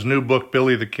about his new book,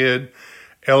 Billy the Kid,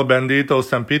 El Bendito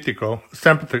Simpático.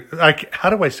 How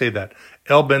do I say that?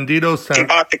 El Bendito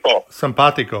Simpático.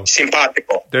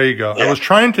 Simpático. There you go. Yeah. I was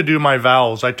trying to do my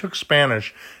vowels. I took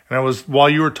Spanish, and while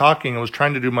you were talking, I was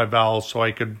trying to do my vowels so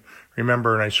I could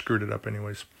remember, and I screwed it up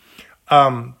anyways.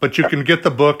 But you can get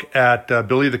the book at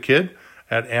Billy the Kid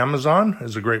at Amazon.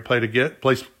 Is a great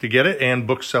place to get it, and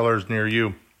booksellers near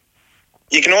you.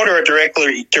 You can order it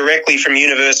directly from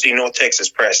University of North Texas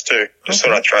Press too. Just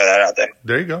thought I'd throw that out there.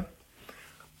 There you go.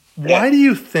 Why do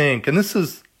you think, and this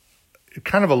is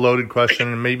kind of a loaded question,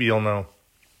 and maybe you'll know.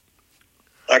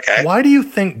 Okay. Why do you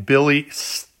think Billy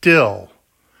still,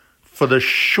 for the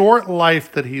short life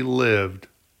that he lived,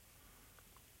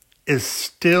 is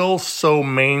still so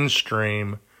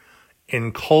mainstream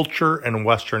in culture and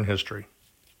Western history?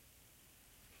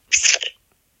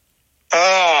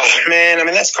 Oh, man. I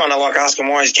mean, that's kind of like asking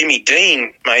why is Jimmy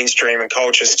Dean mainstream in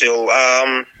culture still?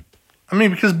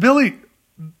 Because Billy,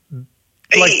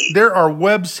 there are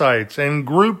websites and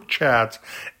group chats,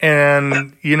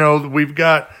 and, we've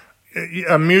got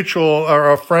a mutual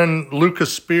or a friend,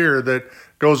 Lucas Spear, that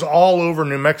goes all over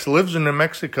New Mexico, lives in New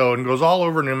Mexico, and goes all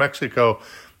over New Mexico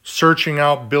searching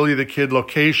out Billy the Kid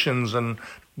locations and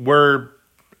where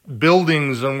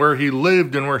buildings and where he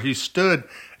lived and where he stood.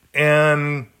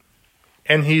 And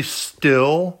he's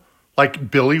still,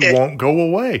 Billy won't go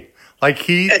away.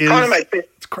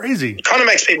 It's crazy. It kind of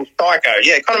makes people psycho.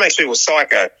 Yeah, it kind of makes people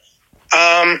psycho.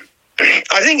 I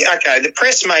think, the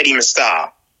press made him a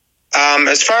star.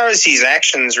 As far as his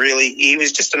actions, really, he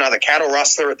was just another cattle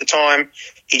rustler at the time.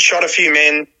 He shot a few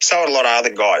men, so had a lot of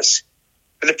other guys.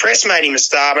 But the press made him a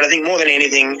star, but I think more than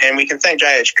anything, and we can thank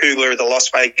J.H. Kugler of the Las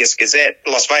Vegas Gazette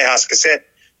for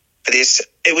this,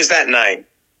 it was that name,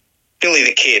 Billy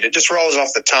the Kid. It just rolls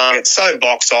off the tongue. It's so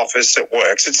box office, it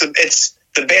works. It's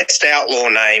the best outlaw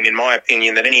name, in my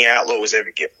opinion, that any outlaw was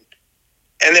ever given.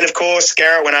 And then, of course,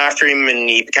 Garrett went after him and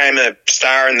he became a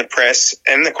star in the press.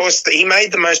 And, of course, he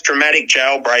made the most dramatic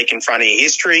jailbreak in Frontier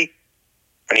history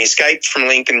when he escaped from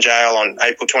Lincoln Jail on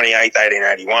April 28,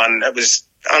 1881. It was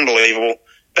unbelievable.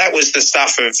 That was the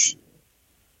stuff of,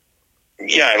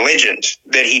 legend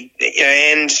that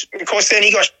and, of course, then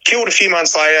he got killed a few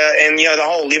months later and, the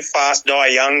whole live fast, die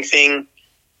young thing,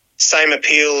 same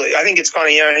appeal. I think it's kind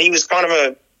of, he was kind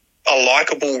of a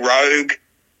likable rogue.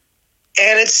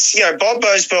 And it's, Bob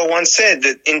Boswell once said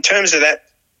that in terms of that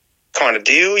kind of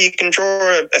deal, you can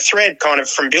draw a thread kind of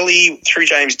from Billy through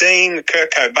James Dean,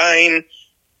 Kurt Cobain,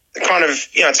 kind of,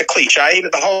 it's a cliche,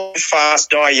 but the whole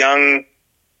fast, die young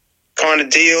kind of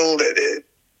deal,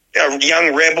 a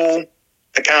young rebel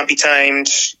that can't be tamed,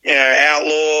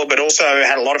 outlaw, but also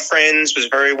had a lot of friends, was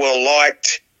very well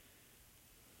liked.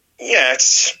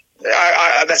 That's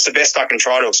the best I can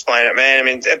try to explain it, man. I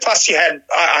mean, plus you had,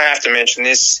 I have to mention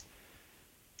this,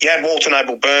 you had Walter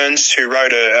Noble Burns, who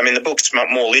wrote the book's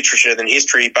more literature than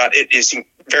history, but it was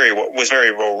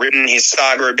very well written. His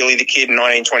saga of Billy the Kid in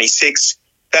 1926,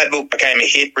 that book became a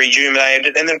hit,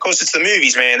 rejuvenated. And then, of course, it's the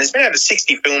movies, man. There's been over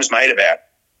 60 films made about it.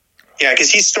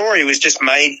 Because his story was just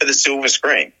made for the silver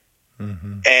screen.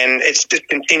 Mm-hmm. And it's just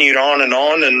continued on. And,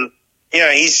 I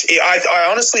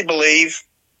honestly believe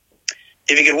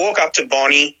if he could walk up to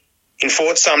Bonnie in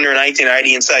Fort Sumner in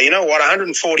 1880 and say, you know what,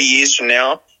 140 years from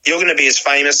now, you're going to be as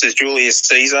famous as Julius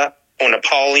Caesar or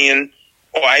Napoleon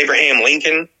or Abraham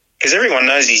Lincoln, because everyone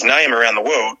knows his name around the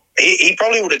world, he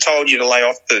probably would have told you to lay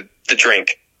off the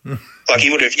drink. Like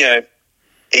he would have,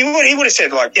 he would have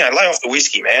said, like, lay off the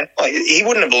whiskey, man. Like he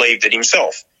wouldn't have believed it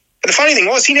himself. But the funny thing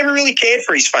was, he never really cared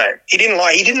for his fame. He didn't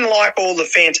like all the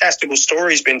fantastical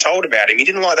stories been told about him. He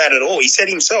didn't like that at all. He said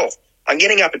himself, I'm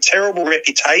getting up a terrible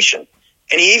reputation.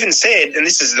 And he even said, and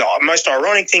this is the most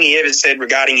ironic thing he ever said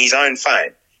regarding his own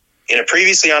fame, in a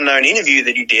previously unknown interview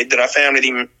that he did that I found with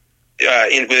him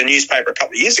with a newspaper a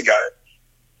couple of years ago,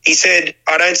 he said,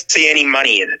 I don't see any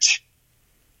money in it.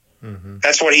 Mm-hmm.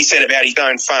 That's what he said about his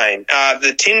own fame.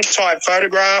 The tintype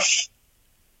photograph,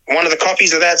 one of the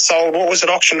copies of that sold, what was it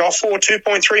auctioned off for?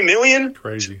 $2.3 million?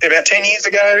 Crazy. About 10 years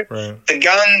ago. Right. The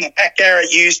gun that Pat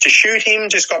Garrett used to shoot him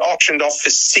just got auctioned off for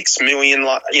 $6 million,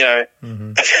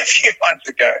 mm-hmm. a few months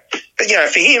ago. But,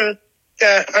 for him,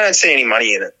 I don't see any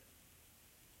money in it.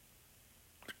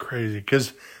 Crazy,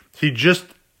 because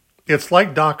it's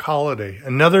like Doc Holliday,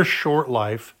 another short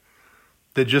life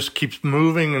that just keeps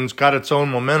moving and it's got its own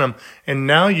momentum. And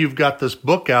now you've got this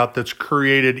book out that's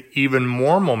created even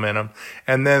more momentum,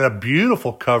 and then a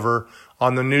beautiful cover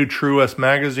on the new True West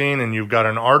magazine, and you've got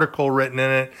an article written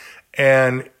in it,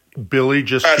 and Billy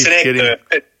just keeps getting...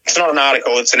 It's not an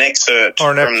article, it's an excerpt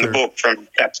from the book from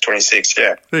chapter 26,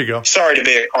 yeah. There you go. Sorry to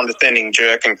be a condescending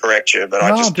jerk and correct you, but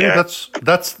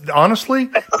that's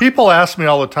honestly, people ask me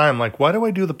all the time, like, why do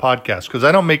I do the podcast? Because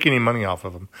I don't make any money off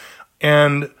of them.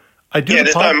 And I do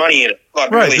there's no money in it. Like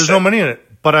right, there's no money in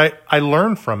it. But I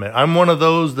learn from it. I'm one of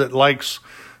those that likes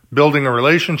building a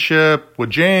relationship with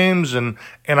James, and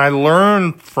I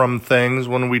learn from things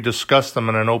when we discuss them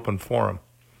in an open forum.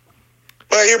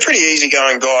 Well, you're a pretty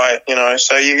easygoing guy,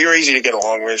 so you're easy to get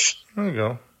along with. There you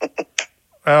go.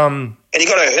 And you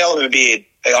got a hell of a beard.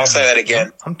 I'll say that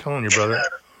again. I'm telling you, brother.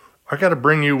 I got to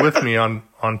bring you with me on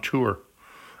tour.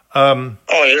 Oh,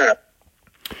 yeah.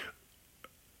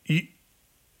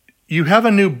 You have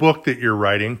a new book that you're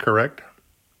writing, correct?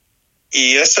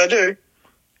 Yes, I do.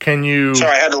 Can you...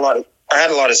 Sorry, I had a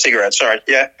lot of cigarettes. Sorry.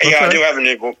 Yeah. Okay. Yeah, I do have a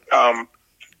new book.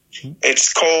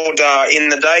 It's called In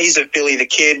the Days of Billy the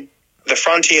Kid, The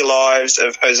Frontier Lives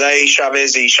of Jose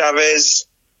Chavez y Chavez,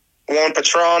 Juan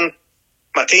Patron,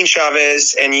 Martin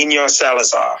Chavez, and Yino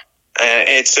Salazar.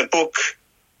 It's a book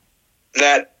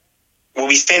that will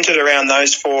be centered around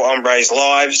those four hombres'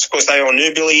 lives. Of course, they all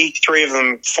knew Billy. 3 of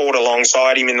them fought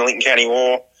alongside him in the Lincoln County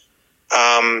War.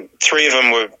 3 of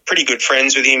them were pretty good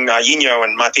friends with him. Yino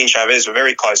and Martin Chavez were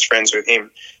very close friends with him.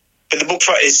 But the book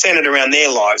is centered around their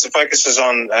lives. It focuses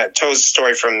on, tells the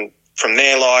story from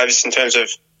their lives in terms of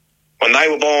when they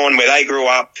were born, where they grew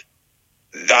up,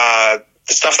 the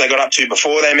stuff they got up to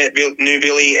before they knew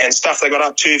Billy, and stuff they got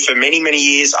up to for many, many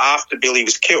years after Billy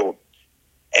was killed.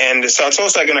 And so it's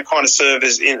also going to kind of serve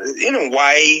as, in a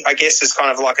way, I guess, as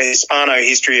kind of like a Hispano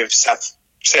history of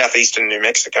southeastern New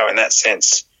Mexico in that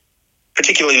sense,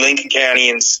 particularly Lincoln County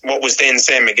and what was then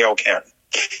San Miguel County.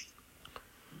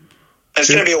 It's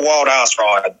going to be a wild-ass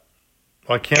ride.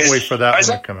 Well, I can't wait for that one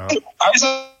to come out.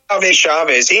 Jose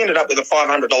Chavez, he ended up with a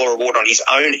 $500 reward on his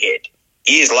own head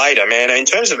years later, man. In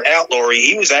terms of outlawry,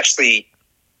 he was a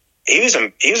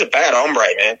bad hombre,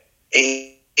 man.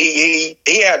 He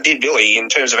outdid Billy in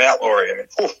terms of outlawry. I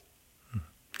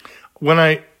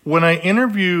mean, When I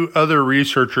interview other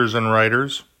researchers and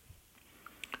writers,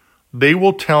 they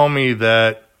will tell me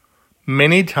that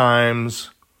many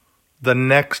times the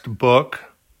next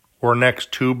book or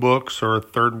next 2 books or a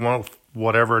third one,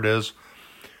 whatever it is,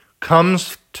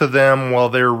 comes to them while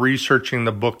they're researching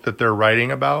the book that they're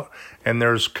writing about. And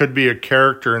could be a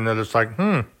character in that it's like,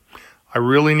 I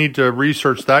really need to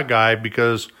research that guy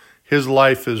because his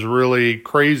life is really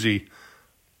crazy.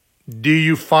 Do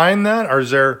you find that? Or is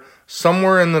there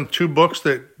somewhere in the 2 books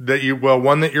one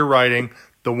that you're writing,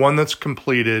 the one that's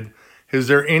completed, is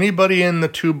there anybody in the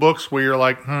 2 books where you're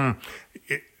like, I'm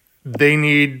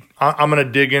going to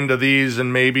dig into these,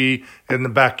 and maybe in the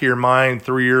back of your mind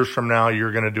 3 years from now,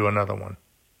 you're going to do another one?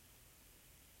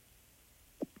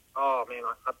 Oh, man,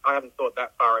 I haven't thought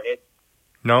that far ahead.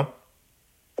 No?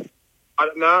 I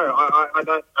don't know. I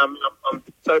don't. I'm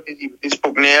so busy with this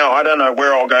book now. I don't know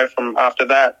where I'll go from after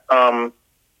that.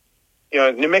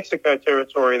 New Mexico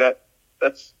territory.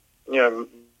 That's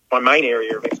my main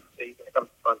area of expertise when it comes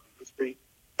to frontier history.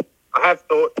 I have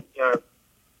thought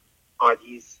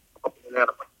ideas popping out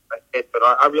of my head, but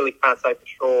I really can't say for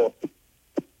sure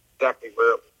exactly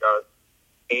where it would go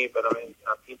here. But I mean,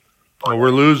 we're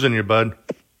losing you, bud.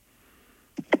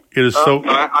 It is so.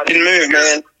 I didn't move,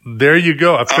 man. There you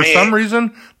go. For some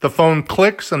reason, the phone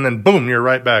clicks and then boom, you're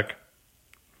right back.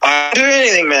 do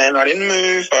anything, man. I didn't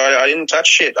move. I didn't touch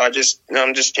shit. I'm just,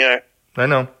 I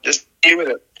know. Just deal with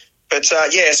it. But, so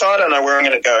I don't know where I'm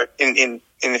going to go in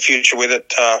the future with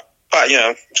it. But,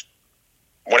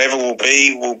 whatever will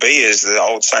be, as the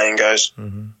old saying goes.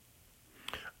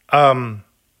 Mm-hmm.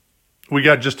 We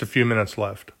got just a few minutes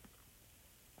left.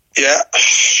 Yeah.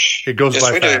 It goes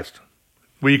by fast.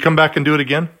 Will you come back and do it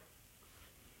again?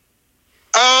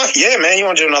 Yeah, man. You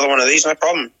want to do another one of these? No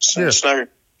problem.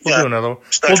 We'll do another one.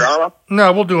 It's no drama.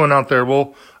 No, we'll do one out there.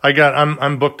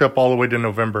 I'm booked up all the way to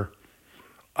November.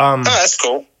 That's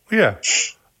cool. Yeah.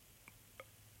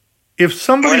 If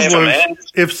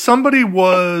somebody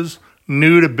was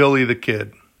new to Billy the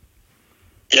Kid,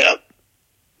 yeah,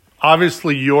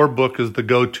 obviously your book is the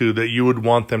go-to that you would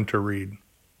want them to read.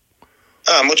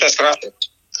 Muchas gracias.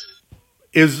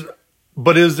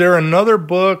 But is there another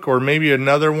book or maybe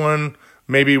another one?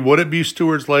 Maybe would it be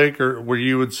Stewart's Lake, or where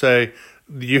you would say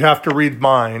you have to read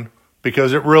mine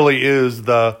because it really is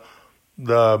the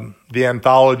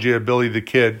anthology of Billy the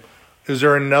Kid? Is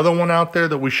there another one out there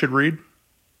that we should read?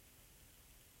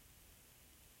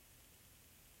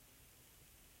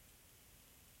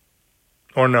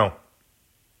 Or no?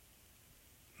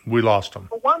 We lost him.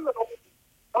 One that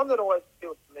always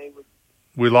appealed to me was...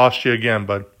 We lost you again,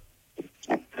 bud.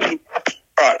 All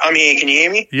right, I'm here. Can you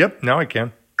hear me? Yep, now I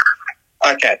can.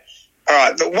 Okay. All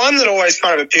right. The one that always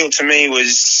kind of appealed to me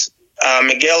was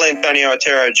Miguel Antonio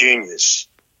Otero Jr.'s,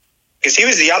 because he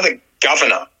was the other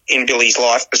governor in Billy's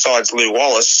life besides Lew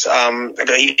Wallace.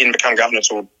 He didn't become governor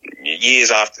until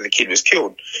years after the kid was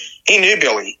killed. He knew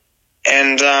Billy,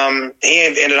 and he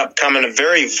ended up becoming a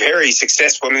very, very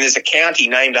successful. I mean, there's a county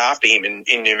named after him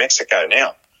in New Mexico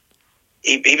now.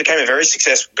 He became a very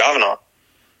successful governor,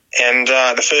 and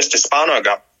the first Hispano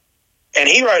governor. And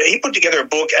he put together a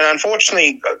book, and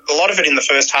unfortunately, a lot of it in the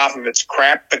first half of it's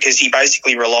crap because he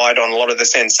basically relied on a lot of the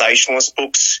sensationalist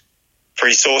books for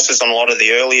his sources on a lot of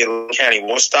the earlier county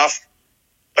war stuff.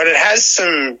 But it has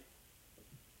some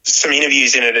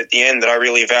interviews in it at the end that I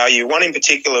really value. One in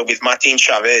particular with Martin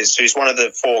Chavez, who's one of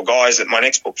the four guys that my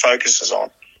next book focuses on.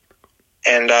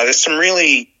 And there's some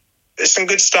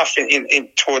good stuff in the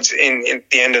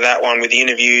end of that one with the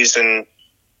interviews, and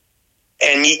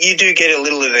you do get a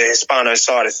little of the Hispano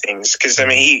side of things because, I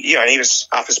mean, he was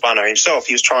half Hispano himself.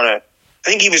 He was trying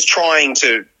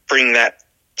to bring that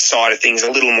side of things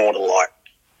a little more to light.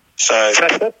 So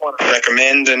that's one I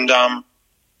recommend. And,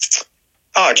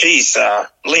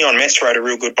 Leon Metz wrote a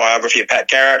real good biography of Pat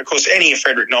Garrett. Of course, any of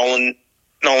Frederick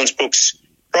Nolan's books.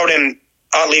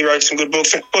 Art Lee wrote some good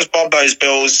books. Of course, Bob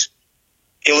Bowes-Bell's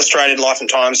illustrated Life and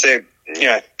Times. They're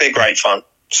great fun.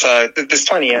 So there's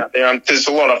plenty out there. There's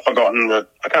a lot I've forgotten,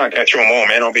 but I can't go through them all,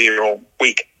 man. I'll be here all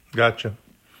week. Gotcha.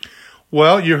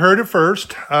 Well, you heard it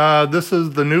first. This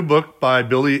is the new book by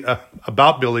Billy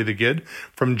about Billy the Kid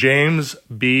from James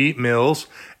B. Mills,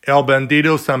 El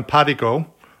Bandido Simpatico.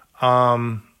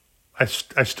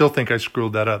 I still think I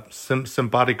screwed that up.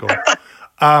 Simpatico.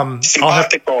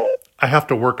 Simpatico. I have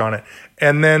to work on it.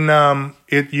 And then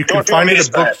you can find it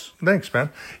at books. Thanks,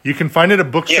 man. You can find it at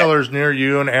booksellers near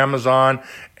you and Amazon.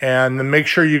 And then make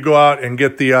sure you go out and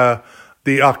get the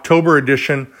October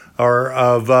edition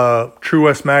of True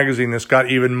West Magazine. It's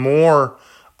got even more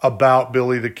about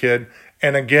Billy the Kid.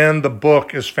 And again, the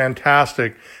book is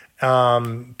fantastic.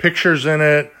 Pictures in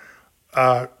it,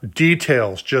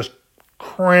 details, just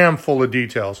cram full of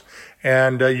details.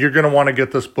 And you're going to want to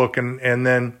get this book and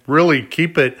then really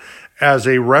keep it as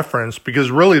a reference, because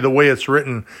really the way it's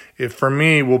written, for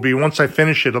me, will be once I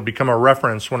finish it, it'll become a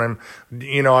reference when I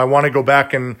want to go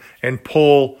back and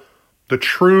pull the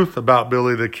truth about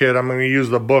Billy the Kid. I'm going to use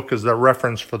the book as the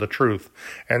reference for the truth.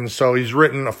 And so he's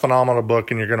written a phenomenal book,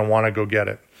 and you're going to want to go get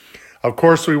it. Of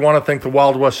course, we want to thank the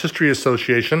Wild West History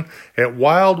Association at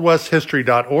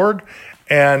wildwesthistory.org,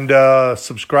 and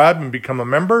subscribe and become a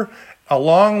member,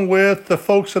 along with the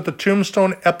folks at the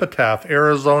Tombstone Epitaph,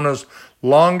 Arizona's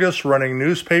longest running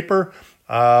newspaper.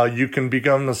 You can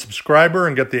become a subscriber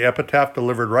and get the Epitaph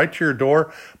delivered right to your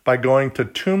door by going to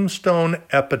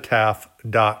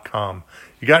tombstoneepitaph.com.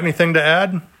 You got anything to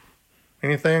add?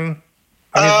 Anything?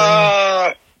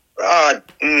 No, I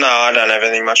don't have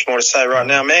anything much more to say right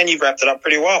now, man. You've wrapped it up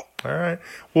pretty well. All right.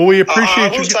 Well, we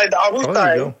appreciate you. I will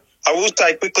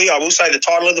say quickly, the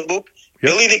title of the book,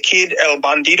 Billy the Kid, El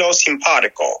Bandido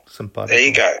Simpatico. There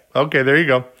you go. Okay, there you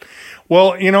go.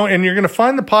 Well, and you're going to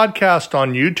find the podcast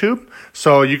on YouTube.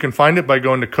 So you can find it by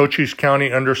going to Cochise County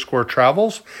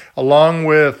 _travels, along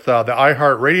with the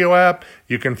iHeartRadio app.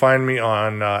 You can find me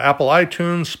on Apple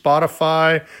iTunes,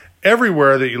 Spotify,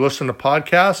 everywhere that you listen to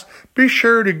podcasts. be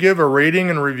sure to give a rating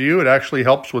and review. It actually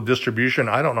helps with distribution.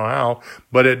 I don't know how,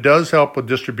 but it does help with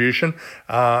distribution.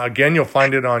 Again, you'll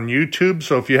find it on YouTube.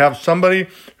 So if you have somebody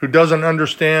who doesn't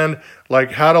understand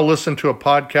like how to listen to a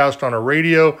podcast on a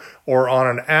radio or on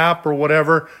an app or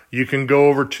whatever, you can go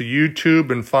over to YouTube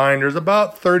and find there's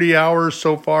about 30 hours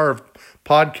so far of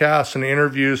podcasts and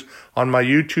interviews on my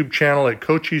YouTube channel at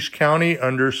Cochise County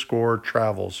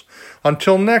 _travels.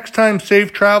 Until next time,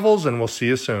 safe travels, and we'll see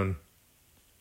you soon.